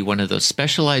like to be one of those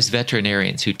specialized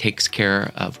veterinarians who takes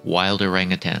care of wild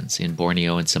orangutans in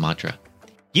Borneo and Sumatra.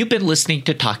 You've been listening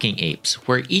to Talking Apes,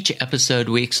 where each episode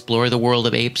we explore the world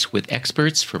of apes with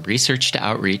experts from research to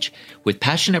outreach, with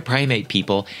passionate primate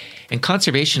people and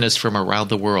conservationists from around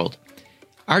the world.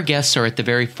 Our guests are at the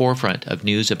very forefront of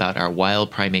news about our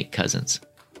wild primate cousins.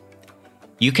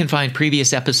 You can find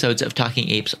previous episodes of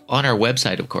Talking Apes on our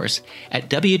website, of course, at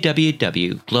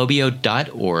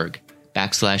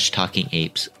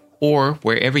www.globio.org/talkingapes, or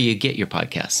wherever you get your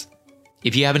podcasts.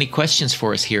 If you have any questions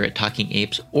for us here at Talking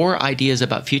Apes or ideas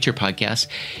about future podcasts,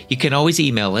 you can always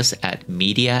email us at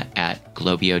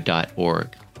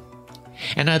media@globio.org.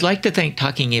 And I'd like to thank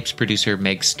Talking Apes producer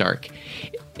Meg Stark.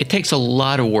 It takes a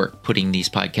lot of work putting these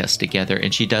podcasts together,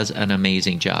 and she does an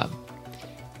amazing job.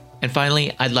 And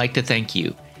finally, I'd like to thank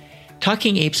you.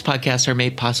 Talking Apes podcasts are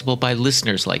made possible by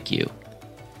listeners like you.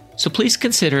 So please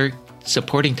consider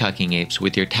supporting Talking Apes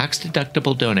with your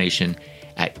tax-deductible donation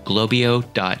at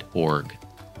globio.org.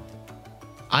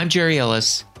 I'm Jerry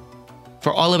Ellis.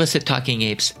 For all of us at Talking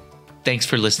Apes, thanks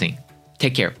for listening.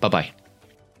 Take care. Bye-bye.